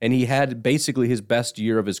role, and he had basically his best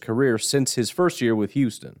year of his career since his first year with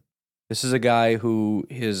Houston. This is a guy who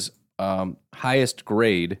his highest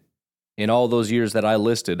grade in all those years that I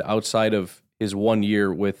listed outside of his 1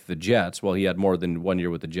 year with the Jets. Well, he had more than 1 year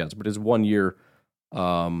with the Jets, but his 1 year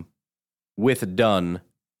with Dunn,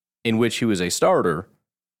 in which he was a starter,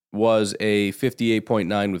 was a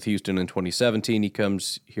 58.9 with Houston in 2017. He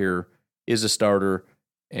comes here, is a starter,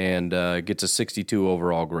 and gets a 62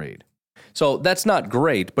 overall grade. So that's not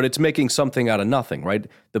great, but it's making something out of nothing, right?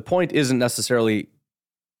 The point isn't necessarily,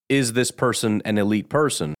 is this person an elite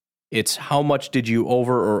person? It's how much did you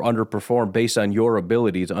over or underperform based on your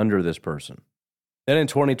abilities under this person. Then in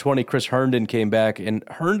 2020, Chris Herndon came back, and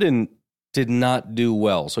Herndon did not do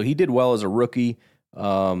well. So he did well as a rookie.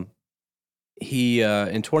 He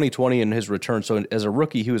in 2020 in his return, so as a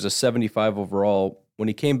rookie, he was a 75 overall. When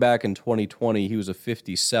he came back in 2020, he was a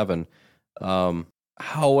 57.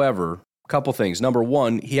 However, a couple things. Number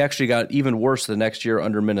one, he actually got even worse the next year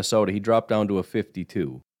under Minnesota. He dropped down to a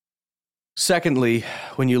 52. Secondly,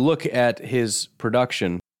 when you look at his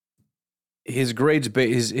production, his grades,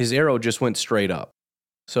 his arrow just went straight up.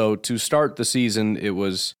 So to start the season, it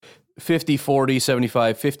was 50, 40,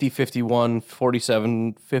 75, 50, 51,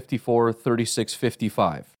 47, 54, 36,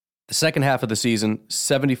 55. The second half of the season,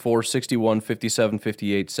 74, 61, 57,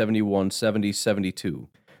 58, 71, 70, 72.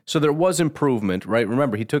 So there was improvement, right?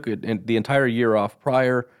 Remember, he took it the entire year off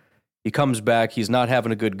prior. He comes back. He's not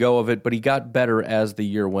having a good go of it, but he got better as the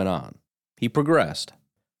year went on. He progressed.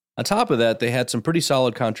 On top of that, they had some pretty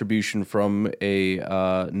solid contribution from a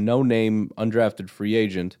no-name undrafted free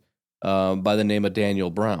agent by the name of Daniel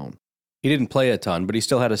Brown. He didn't play a ton, but he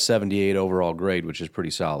still had a 78 overall grade, which is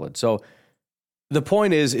pretty solid. So the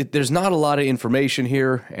point is, there's not a lot of information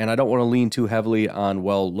here, and I don't want to lean too heavily on,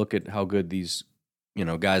 well, look at how good these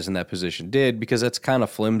guys in that position did, because that's kind of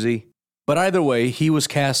flimsy. But either way, he was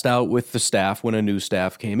cast out with the staff when a new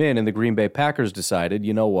staff came in, and the Green Bay Packers decided,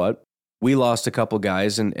 you know what? We lost a couple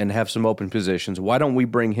guys and have some open positions. Why don't we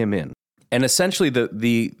bring him in? And essentially,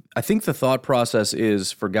 I think the thought process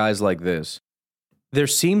is for guys like this, there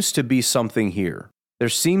seems to be something here. There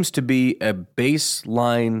seems to be a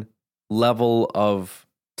baseline level of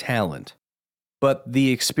talent, but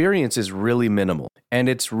the experience is really minimal and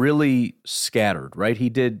it's really scattered, right? He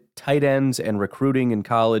did tight ends and recruiting in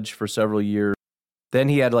college for several years. Then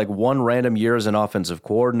he had like one random year as an offensive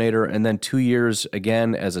coordinator, and then 2 years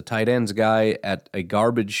again as a tight ends guy at a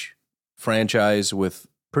garbage franchise with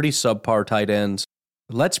pretty subpar tight ends.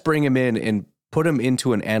 Let's bring him in and put him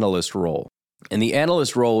into an analyst role. And the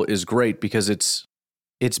analyst role is great because it's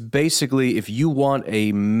basically, if you want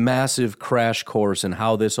a massive crash course in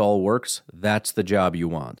how this all works, that's the job you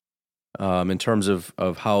want. In terms of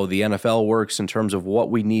how the NFL works, in terms of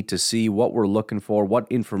what we need to see, what we're looking for, what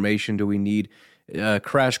information do we need,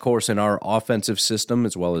 crash course in our offensive system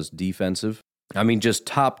as well as defensive. I mean, just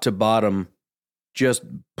top to bottom, just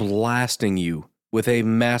blasting you with a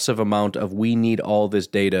massive amount of we need all this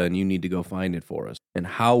data and you need to go find it for us, and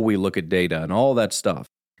how we look at data and all that stuff.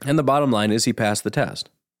 And the bottom line is he passed the test.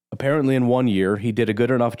 Apparently in 1 year, he did a good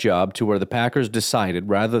enough job to where the Packers decided,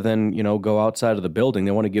 rather than, go outside of the building,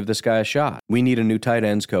 they want to give this guy a shot. We need a new tight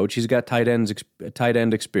ends coach. He's got tight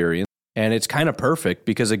end experience. And it's kind of perfect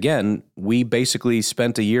because, again, we basically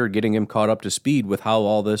spent a year getting him caught up to speed with how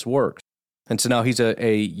all this works. And so now he's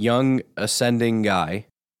a young, ascending guy,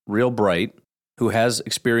 real bright, who has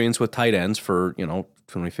experience with tight ends for,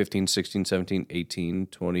 2015, 16, 17, 18,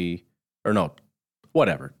 20, or no,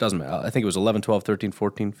 whatever. Doesn't matter. I think it was 11, 12, 13,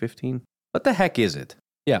 14, 15. What the heck is it?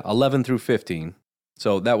 Yeah, 11 through 15.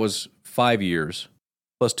 So that was 5 years,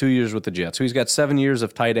 plus 2 years with the Jets. So he's got 7 years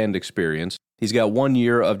of tight end experience. He's got 1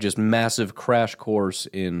 year of just massive crash course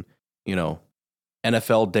in,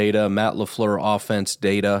 NFL data, Matt LaFleur offense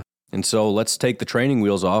data. And so let's take the training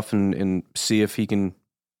wheels off and see if he can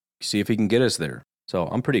get us there. So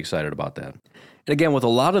I'm pretty excited about that. And again, with a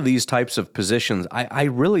lot of these types of positions, I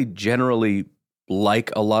really generally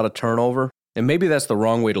like a lot of turnover. And maybe that's the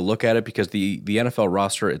wrong way to look at it because the NFL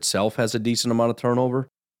roster itself has a decent amount of turnover.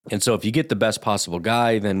 And so if you get the best possible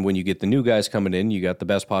guy, then when you get the new guys coming in, you got the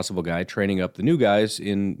best possible guy training up the new guys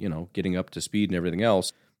in, getting up to speed and everything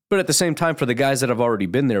else. But at the same time, for the guys that have already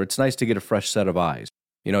been there, it's nice to get a fresh set of eyes.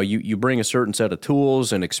 You bring a certain set of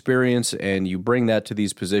tools and experience, and you bring that to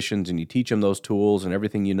these positions, and you teach them those tools and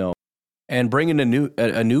everything you know. And bringing a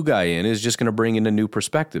new guy in is just going to bring in a new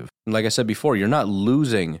perspective. And like I said before, you're not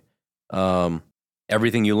losing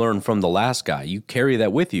everything you learned from the last guy. You carry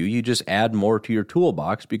that with you. You just add more to your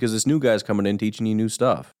toolbox because this new guy's coming in teaching you new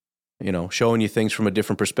stuff. Showing you things from a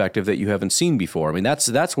different perspective that you haven't seen before. I mean,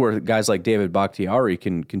 that's where guys like David Bakhtiari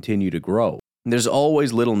can continue to grow. There's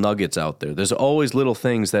always little nuggets out there. There's always little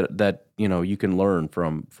things that you can learn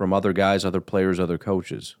from other guys, other players, other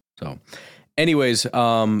coaches. So, anyways,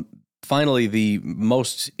 finally, the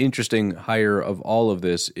most interesting hire of all of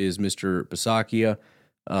this is Mr. Bisaccia.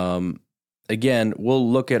 Again,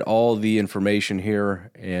 we'll look at all the information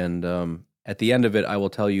here, and at the end of it, I will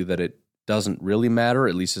tell you that it doesn't really matter,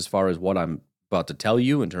 at least as far as what I'm about to tell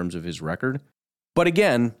you in terms of his record. But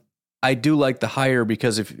again, I do like the hire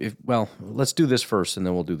because if let's do this first and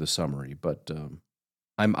then we'll do the summary. But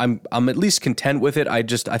I'm at least content with it. I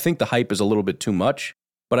think the hype is a little bit too much,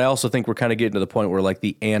 but I also think we're kind of getting to the point where like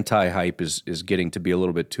the anti-hype is getting to be a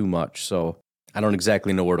little bit too much. So I don't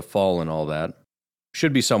exactly know where to fall in all that.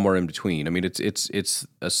 Should be somewhere in between. I mean, it's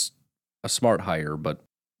a smart hire, but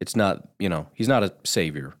it's not. He's not a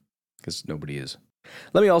savior because nobody is.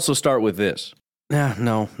 Let me also start with this.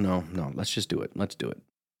 No. Let's just do it. Let's do it.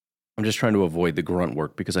 I'm just trying to avoid the grunt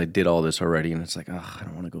work because I did all this already, and it's like, I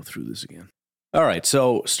don't want to go through this again. All right,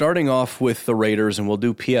 so starting off with the Raiders, and we'll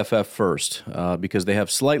do PFF first because they have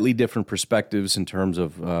slightly different perspectives in terms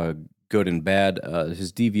of good and bad.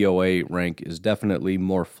 His DVOA rank is definitely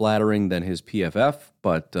more flattering than his PFF,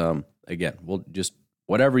 but again, we'll just,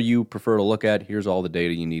 whatever you prefer to look at, here's all the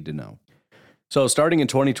data you need to know. So starting in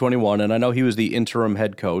 2021, and I know he was the interim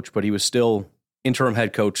head coach, but he was still interim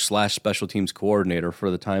head coach / special teams coordinator for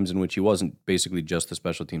the times in which he wasn't basically just the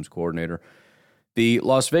special teams coordinator. The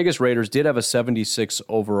Las Vegas Raiders did have a 76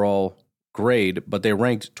 overall grade, but they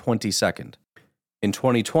ranked 22nd. In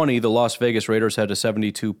 2020, the Las Vegas Raiders had a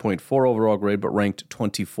 72.4 overall grade, but ranked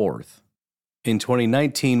 24th. In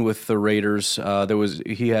 2019, with the Raiders,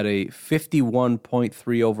 he had a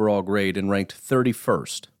 51.3 overall grade and ranked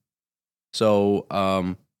 31st. So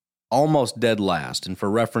almost dead last. And for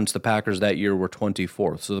reference, the Packers that year were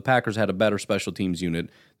 24th. So the Packers had a better special teams unit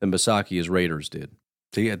than Bisaccia's Raiders did.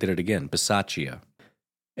 See, I did it again, Bisaccia.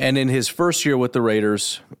 And in his first year with the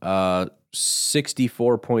Raiders,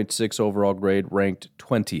 64.6 overall grade, ranked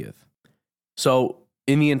 20th. So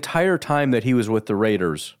in the entire time that he was with the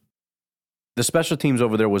Raiders, the special teams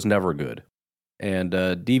over there was never good. And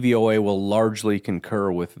DVOA will largely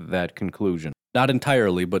concur with that conclusion. Not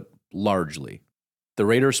entirely, but largely. The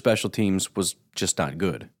Raiders' special teams was just not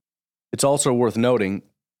good. It's also worth noting,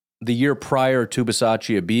 the year prior to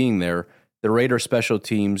Bisaccia being there, the Raiders' special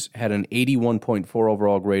teams had an 81.4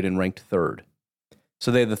 overall grade and ranked 3rd.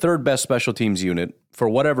 So they had the 3rd best special teams unit. For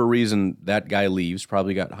whatever reason, that guy leaves,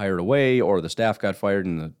 probably got hired away, or the staff got fired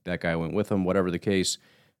and that guy went with him, whatever the case.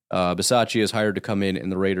 Bisaccia is hired to come in, and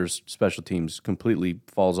the Raiders' special teams completely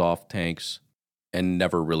falls off, tanks, and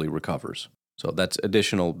never really recovers. So that's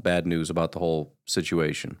additional bad news about the whole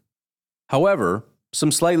situation. However,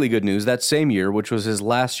 some slightly good news. That same year, which was his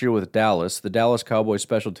last year with Dallas, the Dallas Cowboys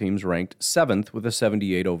special teams ranked 7th with a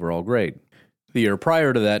 78 overall grade. The year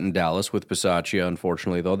prior to that in Dallas with Bisaccia,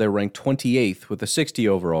 unfortunately, though, they ranked 28th with a 60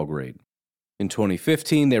 overall grade. In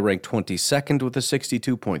 2015, they ranked 22nd with a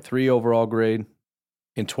 62.3 overall grade.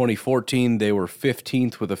 In 2014, they were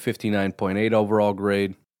 15th with a 59.8 overall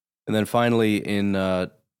grade. And then finally, in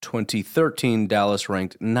 2013, Dallas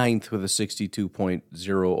ranked 9th with a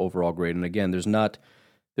 62.0 overall grade. And again, there's not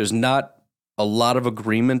a lot of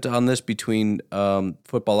agreement on this between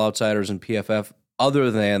Football Outsiders and PFF, other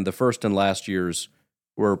than the first and last years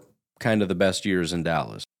were kind of the best years in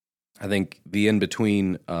Dallas. I think the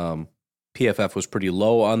in-between, PFF was pretty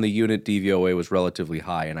low on the unit, DVOA was relatively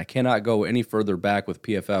high. And I cannot go any further back with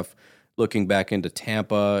PFF looking back into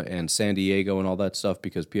Tampa and San Diego and all that stuff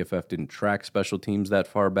because PFF didn't track special teams that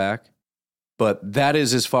far back. But that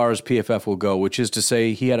is as far as PFF will go, which is to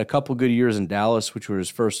say he had a couple good years in Dallas, which were his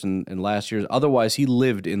first and last years. Otherwise, he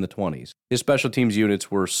lived in the 20s. His special teams units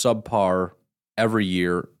were subpar every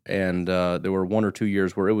year, and there were 1 or 2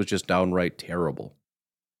 years where it was just downright terrible.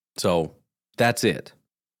 So that's it.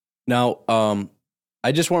 Now,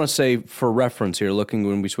 I just want to say for reference here, looking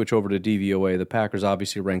when we switch over to DVOA, the Packers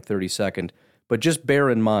obviously ranked 32nd, but just bear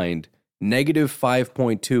in mind, negative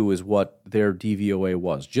 5.2 is what their DVOA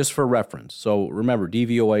was, just for reference. So remember,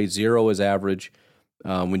 DVOA 0 is average.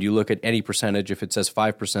 When you look at any percentage, if it says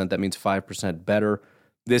 5%, that means 5% better.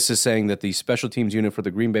 This is saying that the special teams unit for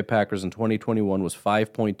the Green Bay Packers in 2021 was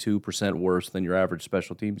 5.2% worse than your average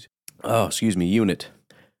special teams unit.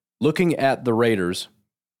 Looking at the Raiders,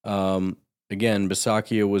 again,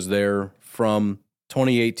 Bisaccia was there from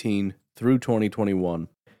 2018 through 2021.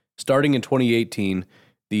 Starting in 2018,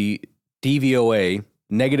 the DVOA,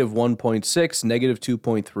 negative 1.6, negative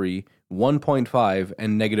 2.3, 1.5,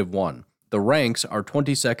 and negative 1. The ranks are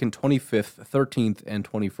 22nd, 25th, 13th, and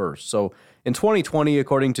 21st. So in 2020,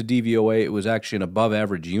 according to DVOA, it was actually an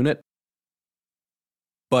above-average unit.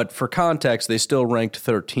 But for context, they still ranked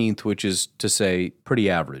 13th, which is to say pretty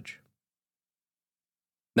average.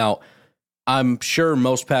 Now, I'm sure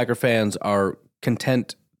most Packer fans are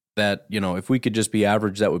content that, if we could just be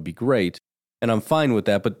average, that would be great. And I'm fine with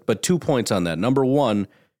that, but 2 points on that. Number one,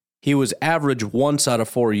 he was average once out of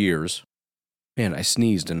 4 years. Man, I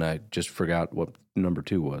sneezed and I just forgot what number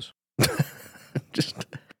 2 was. Just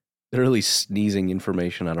literally sneezing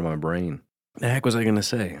information out of my brain. The heck was I going to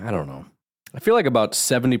say? I don't know. I feel like about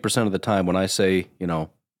 70% of the time when I say,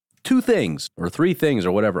 2 things or 3 things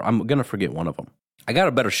or whatever, I'm going to forget one of them. I got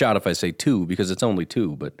a better shot if I say 2 because it's only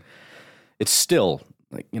 2, but it's still,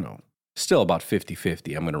 still about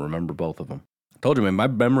 50-50. I'm going to remember both of them. I told you, man, my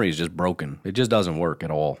memory is just broken. It just doesn't work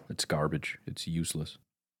at all. It's garbage. It's useless.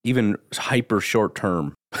 Even hyper short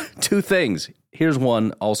term. 2 things. Here's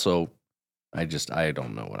one also. I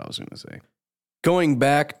don't know what I was going to say. Going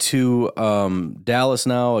back to Dallas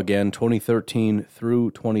now, again, 2013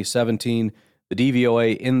 through 2017, the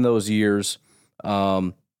DVOA in those years,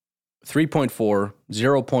 3.4,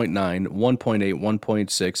 0.9, 1.8,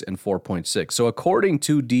 1.6, and 4.6. So according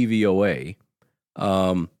to DVOA,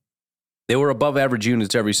 they were above average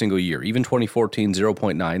units every single year. Even 2014,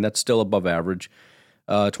 0.9, that's still above average.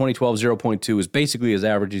 2012, 0.2 is basically as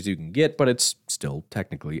average as you can get, but it's still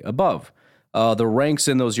technically above. The ranks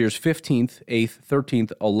in those years, 15th, 8th,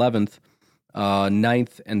 13th, 11th,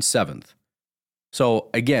 9th, and 7th. So,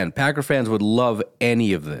 again, Packer fans would love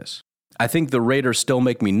any of this. I think the Raiders still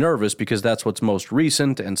make me nervous because that's what's most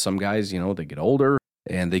recent, and some guys, they get older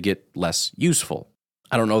and they get less useful.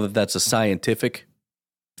 I don't know that that's a scientific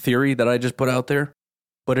theory that I just put out there,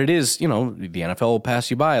 but it is, the NFL will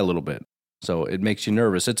pass you by a little bit, so it makes you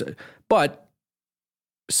nervous. But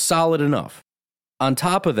solid enough. On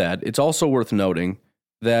top of that, it's also worth noting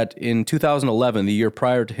that in 2011, the year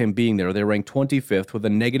prior to him being there, they ranked 25th with a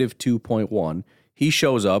negative 2.1. He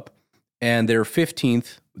shows up, and they're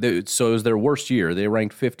 15th, so it was their worst year. They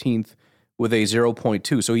ranked 15th with a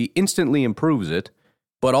 0.2, so he instantly improves it,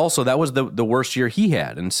 but also that was the worst year he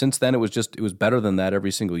had, and since then it was better than that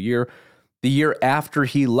every single year. The year after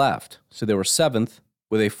he left, so they were 7th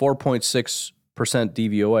with a 4.6%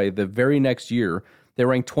 DVOA. The very next year, they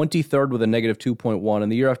ranked 23rd with a negative 2.1,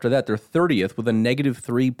 and the year after that, they're 30th with a negative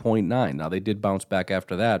 3.9. Now, they did bounce back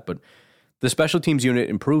after that, but the special teams unit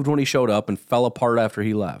improved when he showed up and fell apart after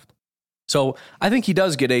he left. So I think he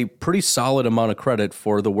does get a pretty solid amount of credit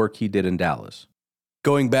for the work he did in Dallas.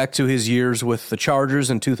 Going back to his years with the Chargers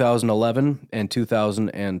in 2011 and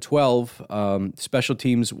 2012, special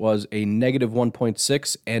teams was a negative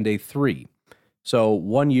 1.6 and a 3. So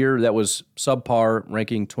 1 year that was subpar,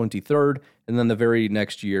 ranking 23rd, and then the very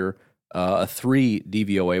next year, a 3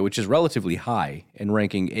 DVOA, which is relatively high, and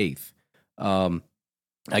ranking 8th.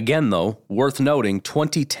 Again, though, worth noting,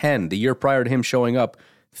 2010, the year prior to him showing up,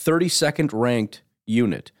 32nd ranked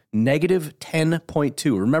unit, negative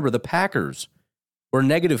 10.2. Remember, the Packers were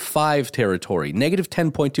negative 5 territory, negative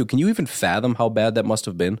 10.2. Can you even fathom how bad that must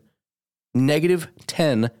have been? Negative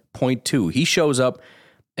 10.2. He shows up,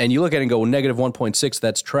 and you look at it and go, negative 1.6,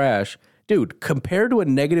 that's trash. Dude, compared to a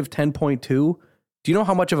negative 10.2, do you know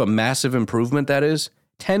how much of a massive improvement that is?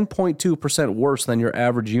 10.2% worse than your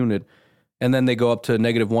average unit. And then they go up to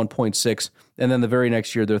negative 1.6, and then the very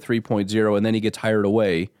next year they're 3.0, and then he gets hired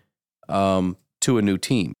away to a new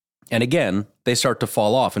team. And again, they start to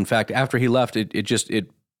fall off. In fact, after he left,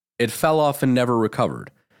 it fell off and never recovered.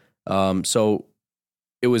 So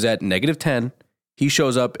it was at negative 10. He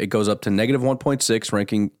shows up, it goes up to negative 1.6,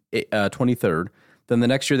 ranking 23rd. Then the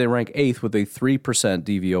next year they rank 8th with a 3%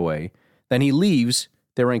 DVOA. Then he leaves,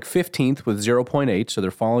 they rank 15th with 0.8, so they're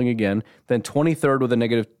falling again. Then 23rd with a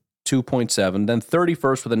negative 2.7, then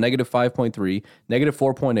 31st with a negative 5.3, negative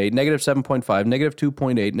 4.8, negative 7.5, negative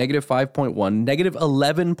 2.8, negative 5.1, negative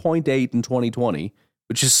 11.8 in 2020,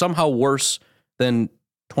 which is somehow worse than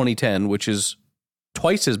 2010, which is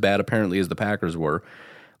twice as bad apparently as the Packers were.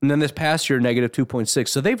 And then this past year, negative 2.6.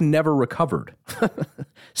 So they've never recovered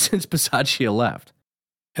since Bisaccia left.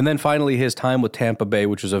 And then finally his time with Tampa Bay,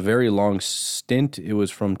 which was a very long stint. It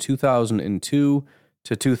was from 2002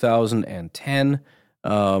 to 2010.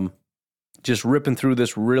 Just ripping through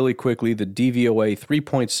this really quickly, the DVOA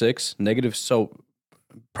 3.6 negative. So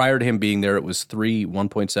prior to him being there, it was 3,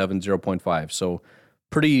 1.7, 0.5. So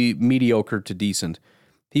pretty mediocre to decent.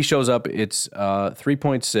 He shows up, it's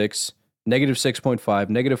 3.6, negative 6.5,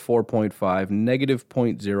 negative 4.5, negative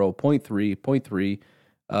 0.0, 0.3,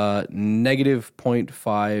 0.3, negative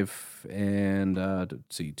 0.5, and let's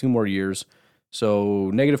see, 2 more years. So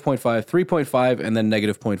negative 0.5, 3.5, and then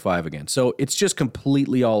negative 0.5 again. So it's just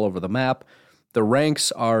completely all over the map. The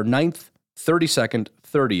ranks are 9th, 32nd,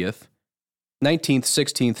 30th, 19th,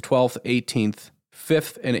 16th, 12th, 18th,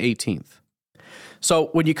 5th, and 18th. So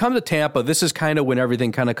when you come to Tampa, this is kind of when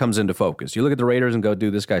everything kind of comes into focus. You look at the Raiders and go,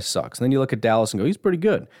 dude, this guy sucks. And then you look at Dallas and go, he's pretty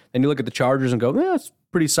good. Then you look at the Chargers and go, yeah, it's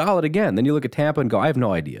pretty solid again. Then you look at Tampa and go, I have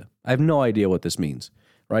no idea. I have no idea what this means.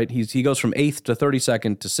 Right? He goes from 8th to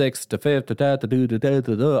 32nd to 6th to 5th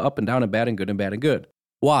to up and down and bad and good and bad and good.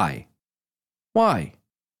 Why? Well,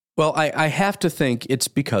 I have to think it's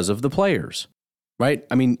because of the players, right?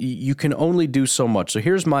 I mean, you can only do so much. So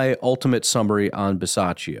here's my ultimate summary on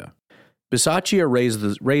Bisaccia. Bisaccia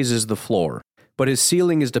raises the floor, but his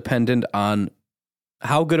ceiling is dependent on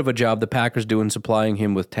how good of a job the Packers do in supplying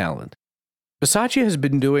him with talent. Bisaccia has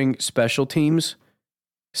been doing special teams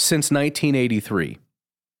since 1983.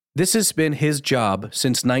 This has been his job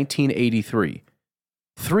since 1983,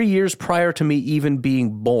 3 years prior to me even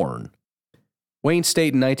being born. Wayne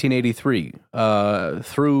State in 1983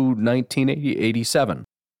 through 1987.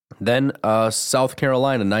 Then South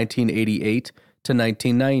Carolina 1988 to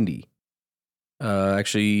 1990.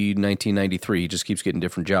 Actually, 1993. He just keeps getting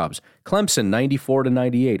different jobs. Clemson 94 to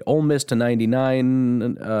 98. Ole Miss to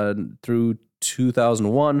 99 through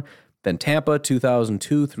 2001. then Tampa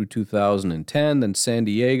 2002 through 2010, then San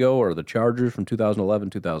Diego or the Chargers from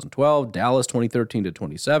 2011-2012, Dallas 2013 to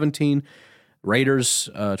 2017, Raiders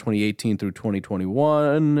 2018 through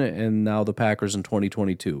 2021, and now the Packers in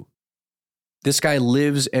 2022. This guy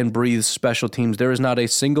lives and breathes special teams. There is not a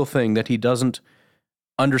single thing that he doesn't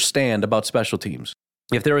understand about special teams.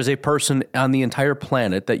 If there is a person on the entire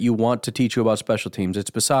planet that you want to teach you about special teams,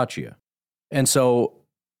 it's Bisaccia. And so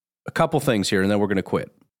a couple things here, and then we're going to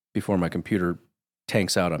quit before my computer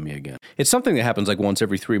tanks out on me again. It's something that happens like once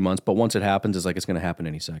every 3 months, but once it happens, it's like it's going to happen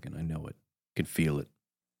any second. I know it. I can feel it.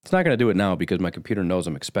 It's not going to do it now because my computer knows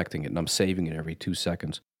I'm expecting it, and I'm saving it every 2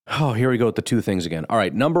 seconds. Oh, here we go with the two things again. All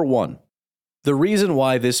right, number one. The reason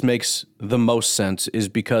why this makes the most sense is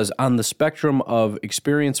because on the spectrum of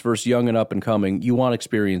experience versus young and up and coming, you want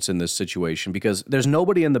experience in this situation because there's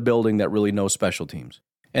nobody in the building that really knows special teams.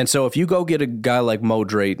 And so if you go get a guy like Mo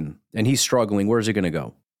Drayton and he's struggling, where's he going to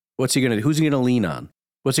go? What's he going to do? Who's he going to lean on?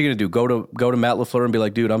 What's he going to do? Go to Matt LaFleur and be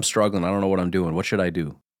like, dude, I'm struggling. I don't know what I'm doing. What should I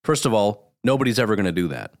do? First of all, nobody's ever going to do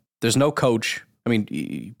that. There's no coach. I mean,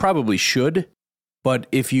 you probably should, but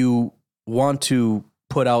if you want to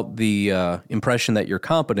put out the impression that you're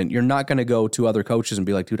competent, you're not going to go to other coaches and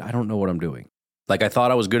be like, dude, I don't know what I'm doing. Like, I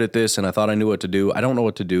thought I was good at this and I thought I knew what to do. I don't know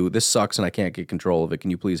what to do. This sucks and I can't get control of it.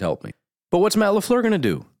 Can you please help me? But what's Matt LaFleur going to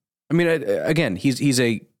do? I mean, again,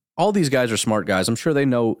 all these guys are smart guys. I'm sure they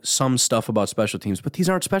know some stuff about special teams, but these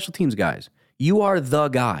aren't special teams guys. You are the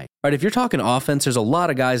guy, right? If you're talking offense, there's a lot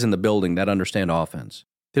of guys in the building that understand offense.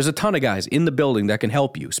 There's a ton of guys in the building that can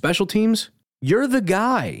help you. Special teams, you're the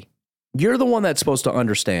guy. You're the one that's supposed to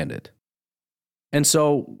understand it. And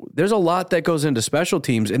so there's a lot that goes into special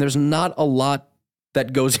teams, and there's not a lot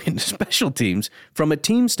that goes into special teams from a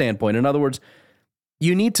team standpoint. In other words,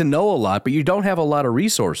 you need to know a lot, but you don't have a lot of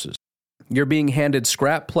resources. You're being handed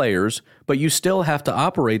scrap players, but you still have to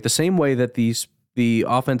operate the same way that the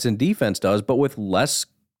offense and defense does, but with less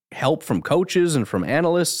help from coaches and from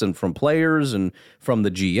analysts and from players and from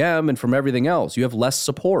the GM and from everything else. You have less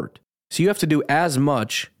support. So you have to do as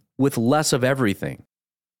much with less of everything.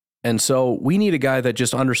 And so we need a guy that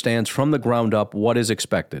just understands from the ground up what is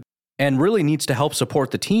expected and really needs to help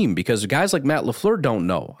support the team because guys like Matt LaFleur don't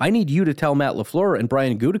know. I need you to tell Matt LaFleur and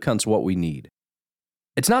Brian Gutekunst what we need.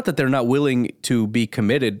 It's not that they're not willing to be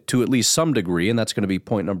committed to at least some degree, and that's going to be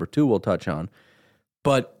point number 2 we'll touch on.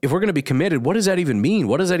 But if we're going to be committed, what does that even mean?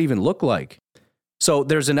 What does that even look like? So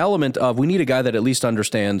there's an element of we need a guy that at least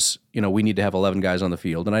understands, we need to have 11 guys on the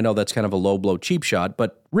field. And I know that's kind of a low blow cheap shot,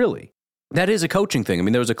 but really, that is a coaching thing. I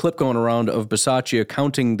mean, there was a clip going around of Bisaccia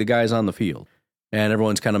counting the guys on the field. And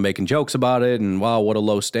everyone's kind of making jokes about it. And wow, what a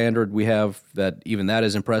low standard we have that even that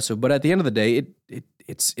is impressive. But at the end of the day,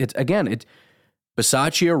 it's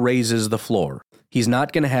Bisaccia raises the floor. He's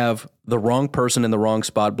not going to have the wrong person in the wrong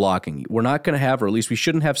spot blocking. We're not going to have, or at least we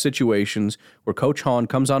shouldn't have situations where Coach Hahn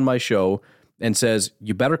comes on my show and says,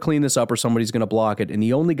 you better clean this up or somebody's going to block it. And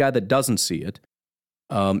the only guy that doesn't see it,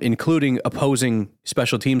 including opposing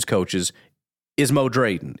special teams coaches, is Mo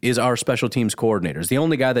Drayton, is our special teams coordinators. The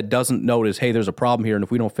only guy that doesn't notice, hey, there's a problem here, and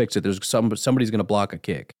if we don't fix it, there's somebody's going to block a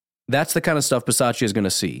kick. That's the kind of stuff Bisaccia is going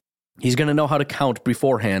to see. He's going to know how to count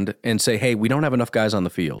beforehand and say, hey, we don't have enough guys on the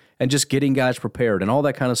field, and just getting guys prepared and all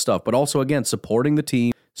that kind of stuff. But also, again, supporting the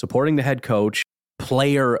team, supporting the head coach,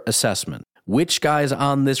 player assessment. Which guys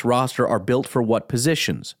on this roster are built for what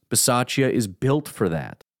positions? Bisaccia is built for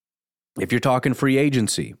that. If you're talking free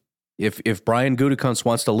agency, if Brian Gutekunst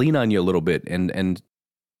wants to lean on you a little bit and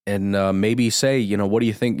maybe say, what do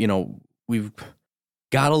you think? We've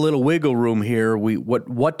got a little wiggle room here.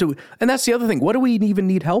 And that's the other thing. What do we even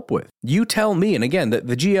need help with? You tell me. And again, the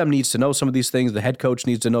GM needs to know some of these things. The head coach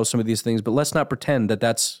needs to know some of these things. But let's not pretend that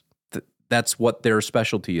that's what their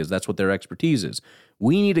specialty is. That's what their expertise is.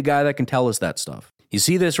 We need a guy that can tell us that stuff. You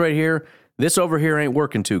see this right here? This over here ain't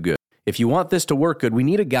working too good. If you want this to work good, we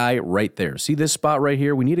need a guy right there. See this spot right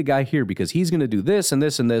here? We need a guy here because he's going to do this and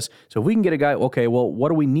this and this. So if we can get a guy, okay, well, what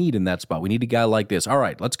do we need in that spot? We need a guy like this. All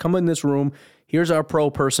right, let's come in this room. Here's our pro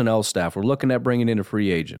personnel staff. We're looking at bringing in a free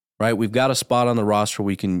agent, right? We've got a spot on the roster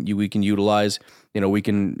we can utilize. We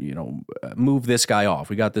can move this guy off.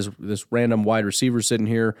 We got this random wide receiver sitting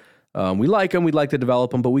here. We like him. We'd like to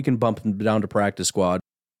develop him, but we can bump him down to practice squad,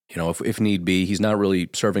 if need be. He's not really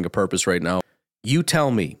serving a purpose right now. You tell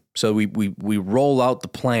me. So we roll out the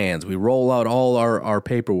plans. We roll out all our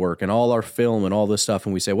paperwork and all our film and all this stuff,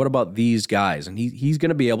 and we say, what about these guys? And he's going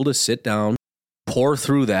to be able to sit down, pour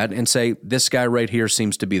through that, and say, this guy right here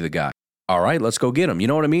seems to be the guy. All right, let's go get him. You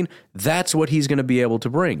know what I mean? That's what he's going to be able to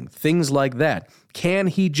bring. Things like that. Can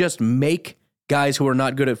he just make guys who are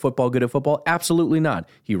not good at football? Absolutely not.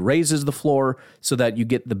 He raises the floor so that you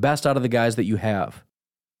get the best out of the guys that you have.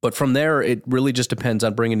 But from there, it really just depends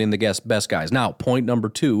on bringing in the best guys. Now, point number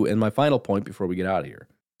 2, and my final point before we get out of here.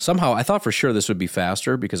 Somehow, I thought for sure this would be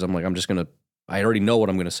faster because I'm like, I already know what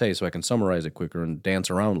I'm going to say so I can summarize it quicker and dance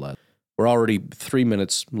around less. We're already 3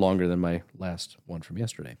 minutes longer than my last one from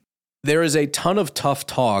yesterday. There is a ton of tough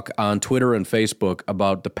talk on Twitter and Facebook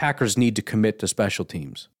about the Packers need to commit to special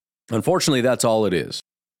teams. Unfortunately, that's all it is.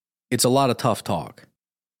 It's a lot of tough talk.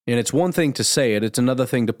 And it's one thing to say it, it's another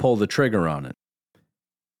thing to pull the trigger on it.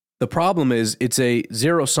 The problem is it's a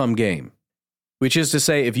zero-sum game, which is to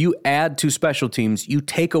say if you add to special teams, you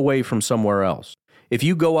take away from somewhere else. If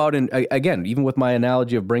you go out and, again, even with my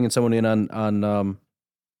analogy of bringing someone in on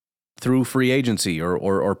through free agency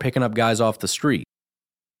or picking up guys off the street,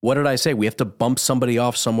 what did I say? We have to bump somebody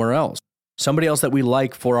off somewhere else. Somebody else that we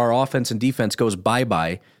like for our offense and defense goes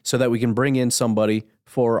bye-bye so that we can bring in somebody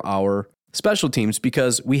for our special teams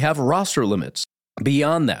because we have roster limits.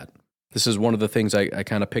 Beyond that, this is one of the things I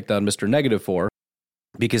kind of picked on Mr. Negative for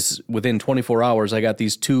because within 24 hours, I got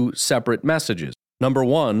these 2 separate messages. Number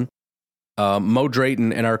 1, Mo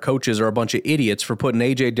Drayton and our coaches are a bunch of idiots for putting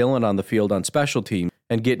A.J. Dillon on the field on special team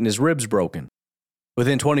and getting his ribs broken.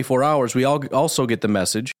 Within 24 hours, we all also get the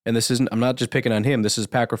message, and I'm not just picking on him, this is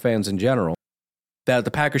Packer fans in general, that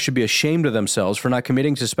the Packers should be ashamed of themselves for not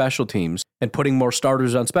committing to special teams and putting more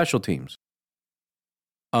starters on special teams.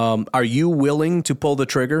 Are you willing to pull the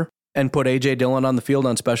trigger and put A.J. Dillon on the field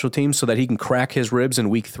on special teams so that he can crack his ribs in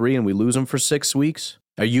week 3 and we lose him for 6 weeks?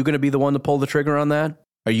 Are you going to be the one to pull the trigger on that?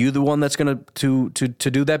 Are you the one that's going to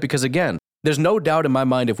do that? Because again, there's no doubt in my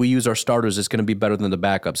mind if we use our starters, it's going to be better than the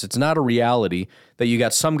backups. It's not a reality that you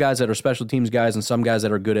got some guys that are special teams guys and some guys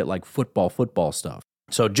that are good at like football stuff.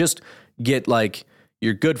 So just get like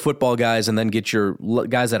your good football guys and then get your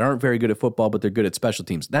guys that aren't very good at football, but they're good at special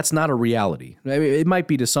teams. That's not a reality. I mean, it might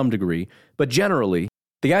be to some degree, but generally,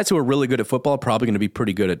 the guys who are really good at football are probably going to be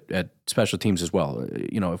pretty good at special teams as well.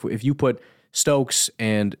 You know, if you put Stokes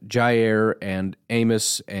and Jair and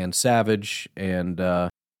Amos and Savage and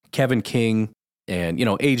Kevin King and,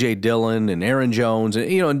 A.J. Dillon and Aaron Jones and,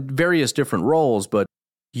 in various different roles, but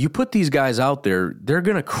you put these guys out there, they're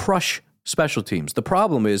going to crush special teams. The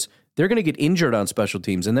problem is they're going to get injured on special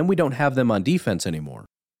teams, and then we don't have them on defense anymore,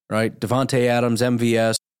 right? Devontae Adams,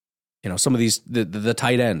 MVS, some of these, the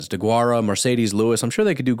tight ends, DeGuara, Mercedes Lewis, I'm sure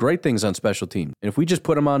they could do great things on special teams. And if we just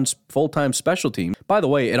put them on full-time special team, by the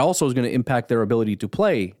way, it also is going to impact their ability to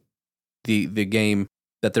play the game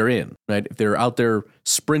that they're in, right? If they're out there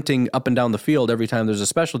sprinting up and down the field every time there's a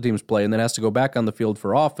special teams play and then has to go back on the field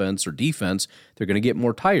for offense or defense, they're going to get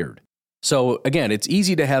more tired. So again, it's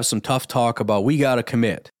easy to have some tough talk about we got to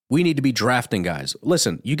commit. We need to be drafting guys.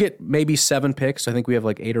 Listen, you get maybe 7 picks. I think we have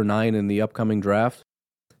like 8 or 9 in the upcoming draft.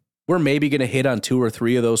 We're maybe going to hit on 2 or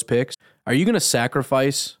 3 of those picks. Are you going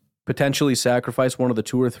to potentially sacrifice one of the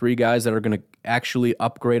 2 or 3 guys that are going to actually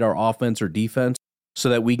upgrade our offense or defense so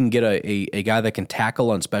that we can get a guy that can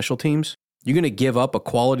tackle on special teams? You're going to give up a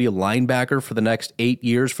quality linebacker for the next 8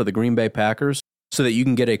 years for the Green Bay Packers so that you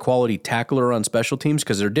can get a quality tackler on special teams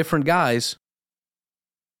because they're different guys?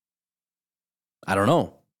 I don't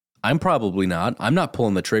know. I'm probably not. I'm not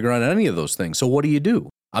pulling the trigger on any of those things. So what do?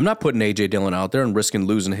 I'm not putting A.J. Dillon out there and risking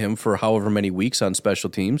losing him for however many weeks on special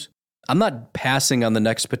teams. I'm not passing on the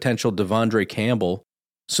next potential Devondre Campbell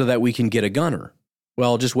so that we can get a gunner.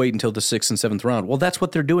 Well, just wait until the 6th and 7th round. Well, that's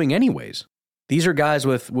what they're doing anyways. These are guys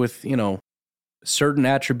with certain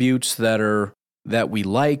attributes that we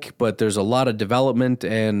like, but there's a lot of development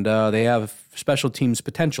and they have special teams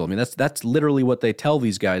potential. I mean, that's literally what they tell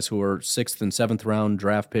these guys who are 6th and 7th round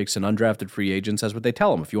draft picks and undrafted free agents. That's what they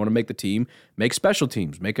tell them. If you want to make the team, make special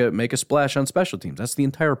teams, make a splash on special teams. That's the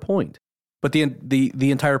entire point. But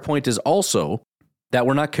the entire point is also that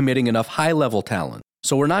we're not committing enough high-level talent.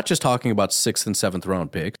 So we're not just talking about 6th and 7th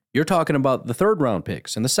round picks. You're talking about the 3rd round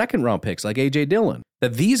picks and the 2nd round picks like A.J. Dillon,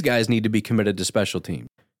 that these guys need to be committed to special teams.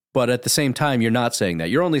 But at the same time, you're not saying that.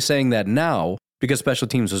 You're only saying that now because special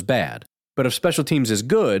teams was bad. But if special teams is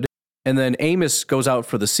good, and then Amos goes out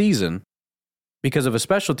for the season because of a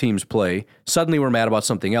special teams play, suddenly we're mad about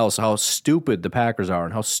something else, how stupid the Packers are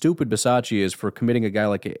and how stupid Bisaccia is for committing a guy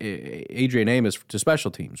like Adrian Amos to special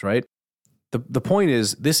teams, right? The point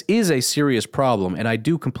is, this is a serious problem, and I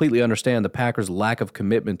do completely understand the Packers' lack of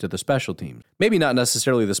commitment to the special teams. Maybe not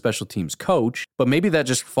necessarily the special teams coach, but maybe that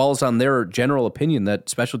just falls on their general opinion that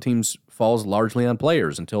special teams falls largely on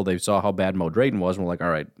players until they saw how bad Mo Drayton was, and we're like, all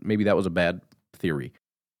right, maybe that was a bad theory.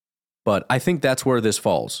 But I think that's where this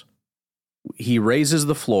falls. He raises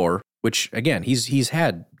the floor, which, again, he's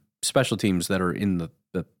had special teams that are in the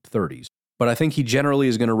 30s. but I think he generally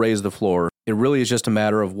is going to raise the floor. It really is just a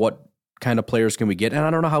matter of what kind of players can we get, and I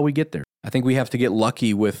don't know how we get there. I think we have to get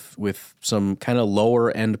lucky with some kind of lower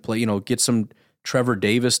end play, get some Trevor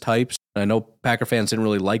Davis types. I know Packer fans didn't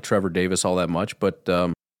really like Trevor Davis all that much, but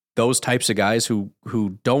those types of guys who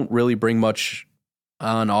don't really bring much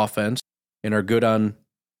on offense and are good on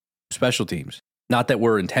special teams. Not that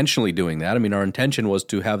we're intentionally doing that. I mean, our intention was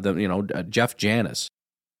to have them, Jeff Janis.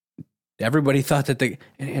 Everybody thought that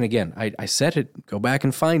and again, I said it, go back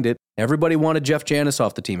and find it. Everybody wanted Jeff Janis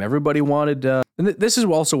off the team. Everybody wanted, and this is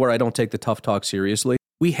also where I don't take the tough talk seriously.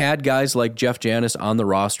 We had guys like Jeff Janis on the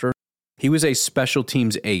roster. He was a special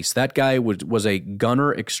teams ace. That guy was a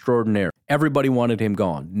gunner extraordinaire. Everybody wanted him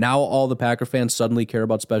gone. Now all the Packer fans suddenly care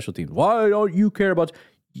about special teams. Why don't you care about?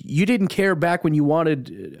 You didn't care back when you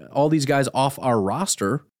wanted all these guys off our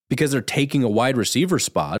roster because they're taking a wide receiver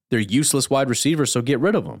spot. They're useless wide receivers, so get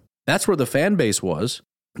rid of them. That's where the fan base was.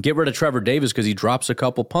 Get rid of Trevor Davis because he drops a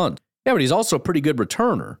couple punts. Yeah, but he's also a pretty good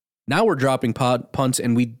returner. Now we're dropping punts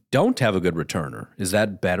and we don't have a good returner. Is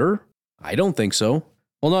that better? I don't think so.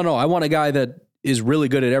 Well, no. I want a guy that is really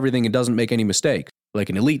good at everything and doesn't make any mistakes.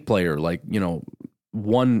 Like an elite player,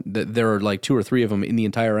 one that there are like 2 or 3 of them in the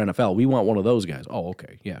entire NFL. We want one of those guys. Oh,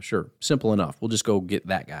 okay. Yeah, sure. Simple enough. We'll just go get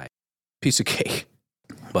that guy. Piece of cake.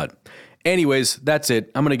 But anyways, that's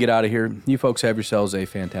it. I'm going to get out of here. You folks have yourselves a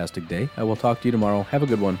fantastic day. I will talk to you tomorrow. Have a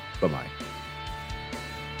good one. Bye-bye.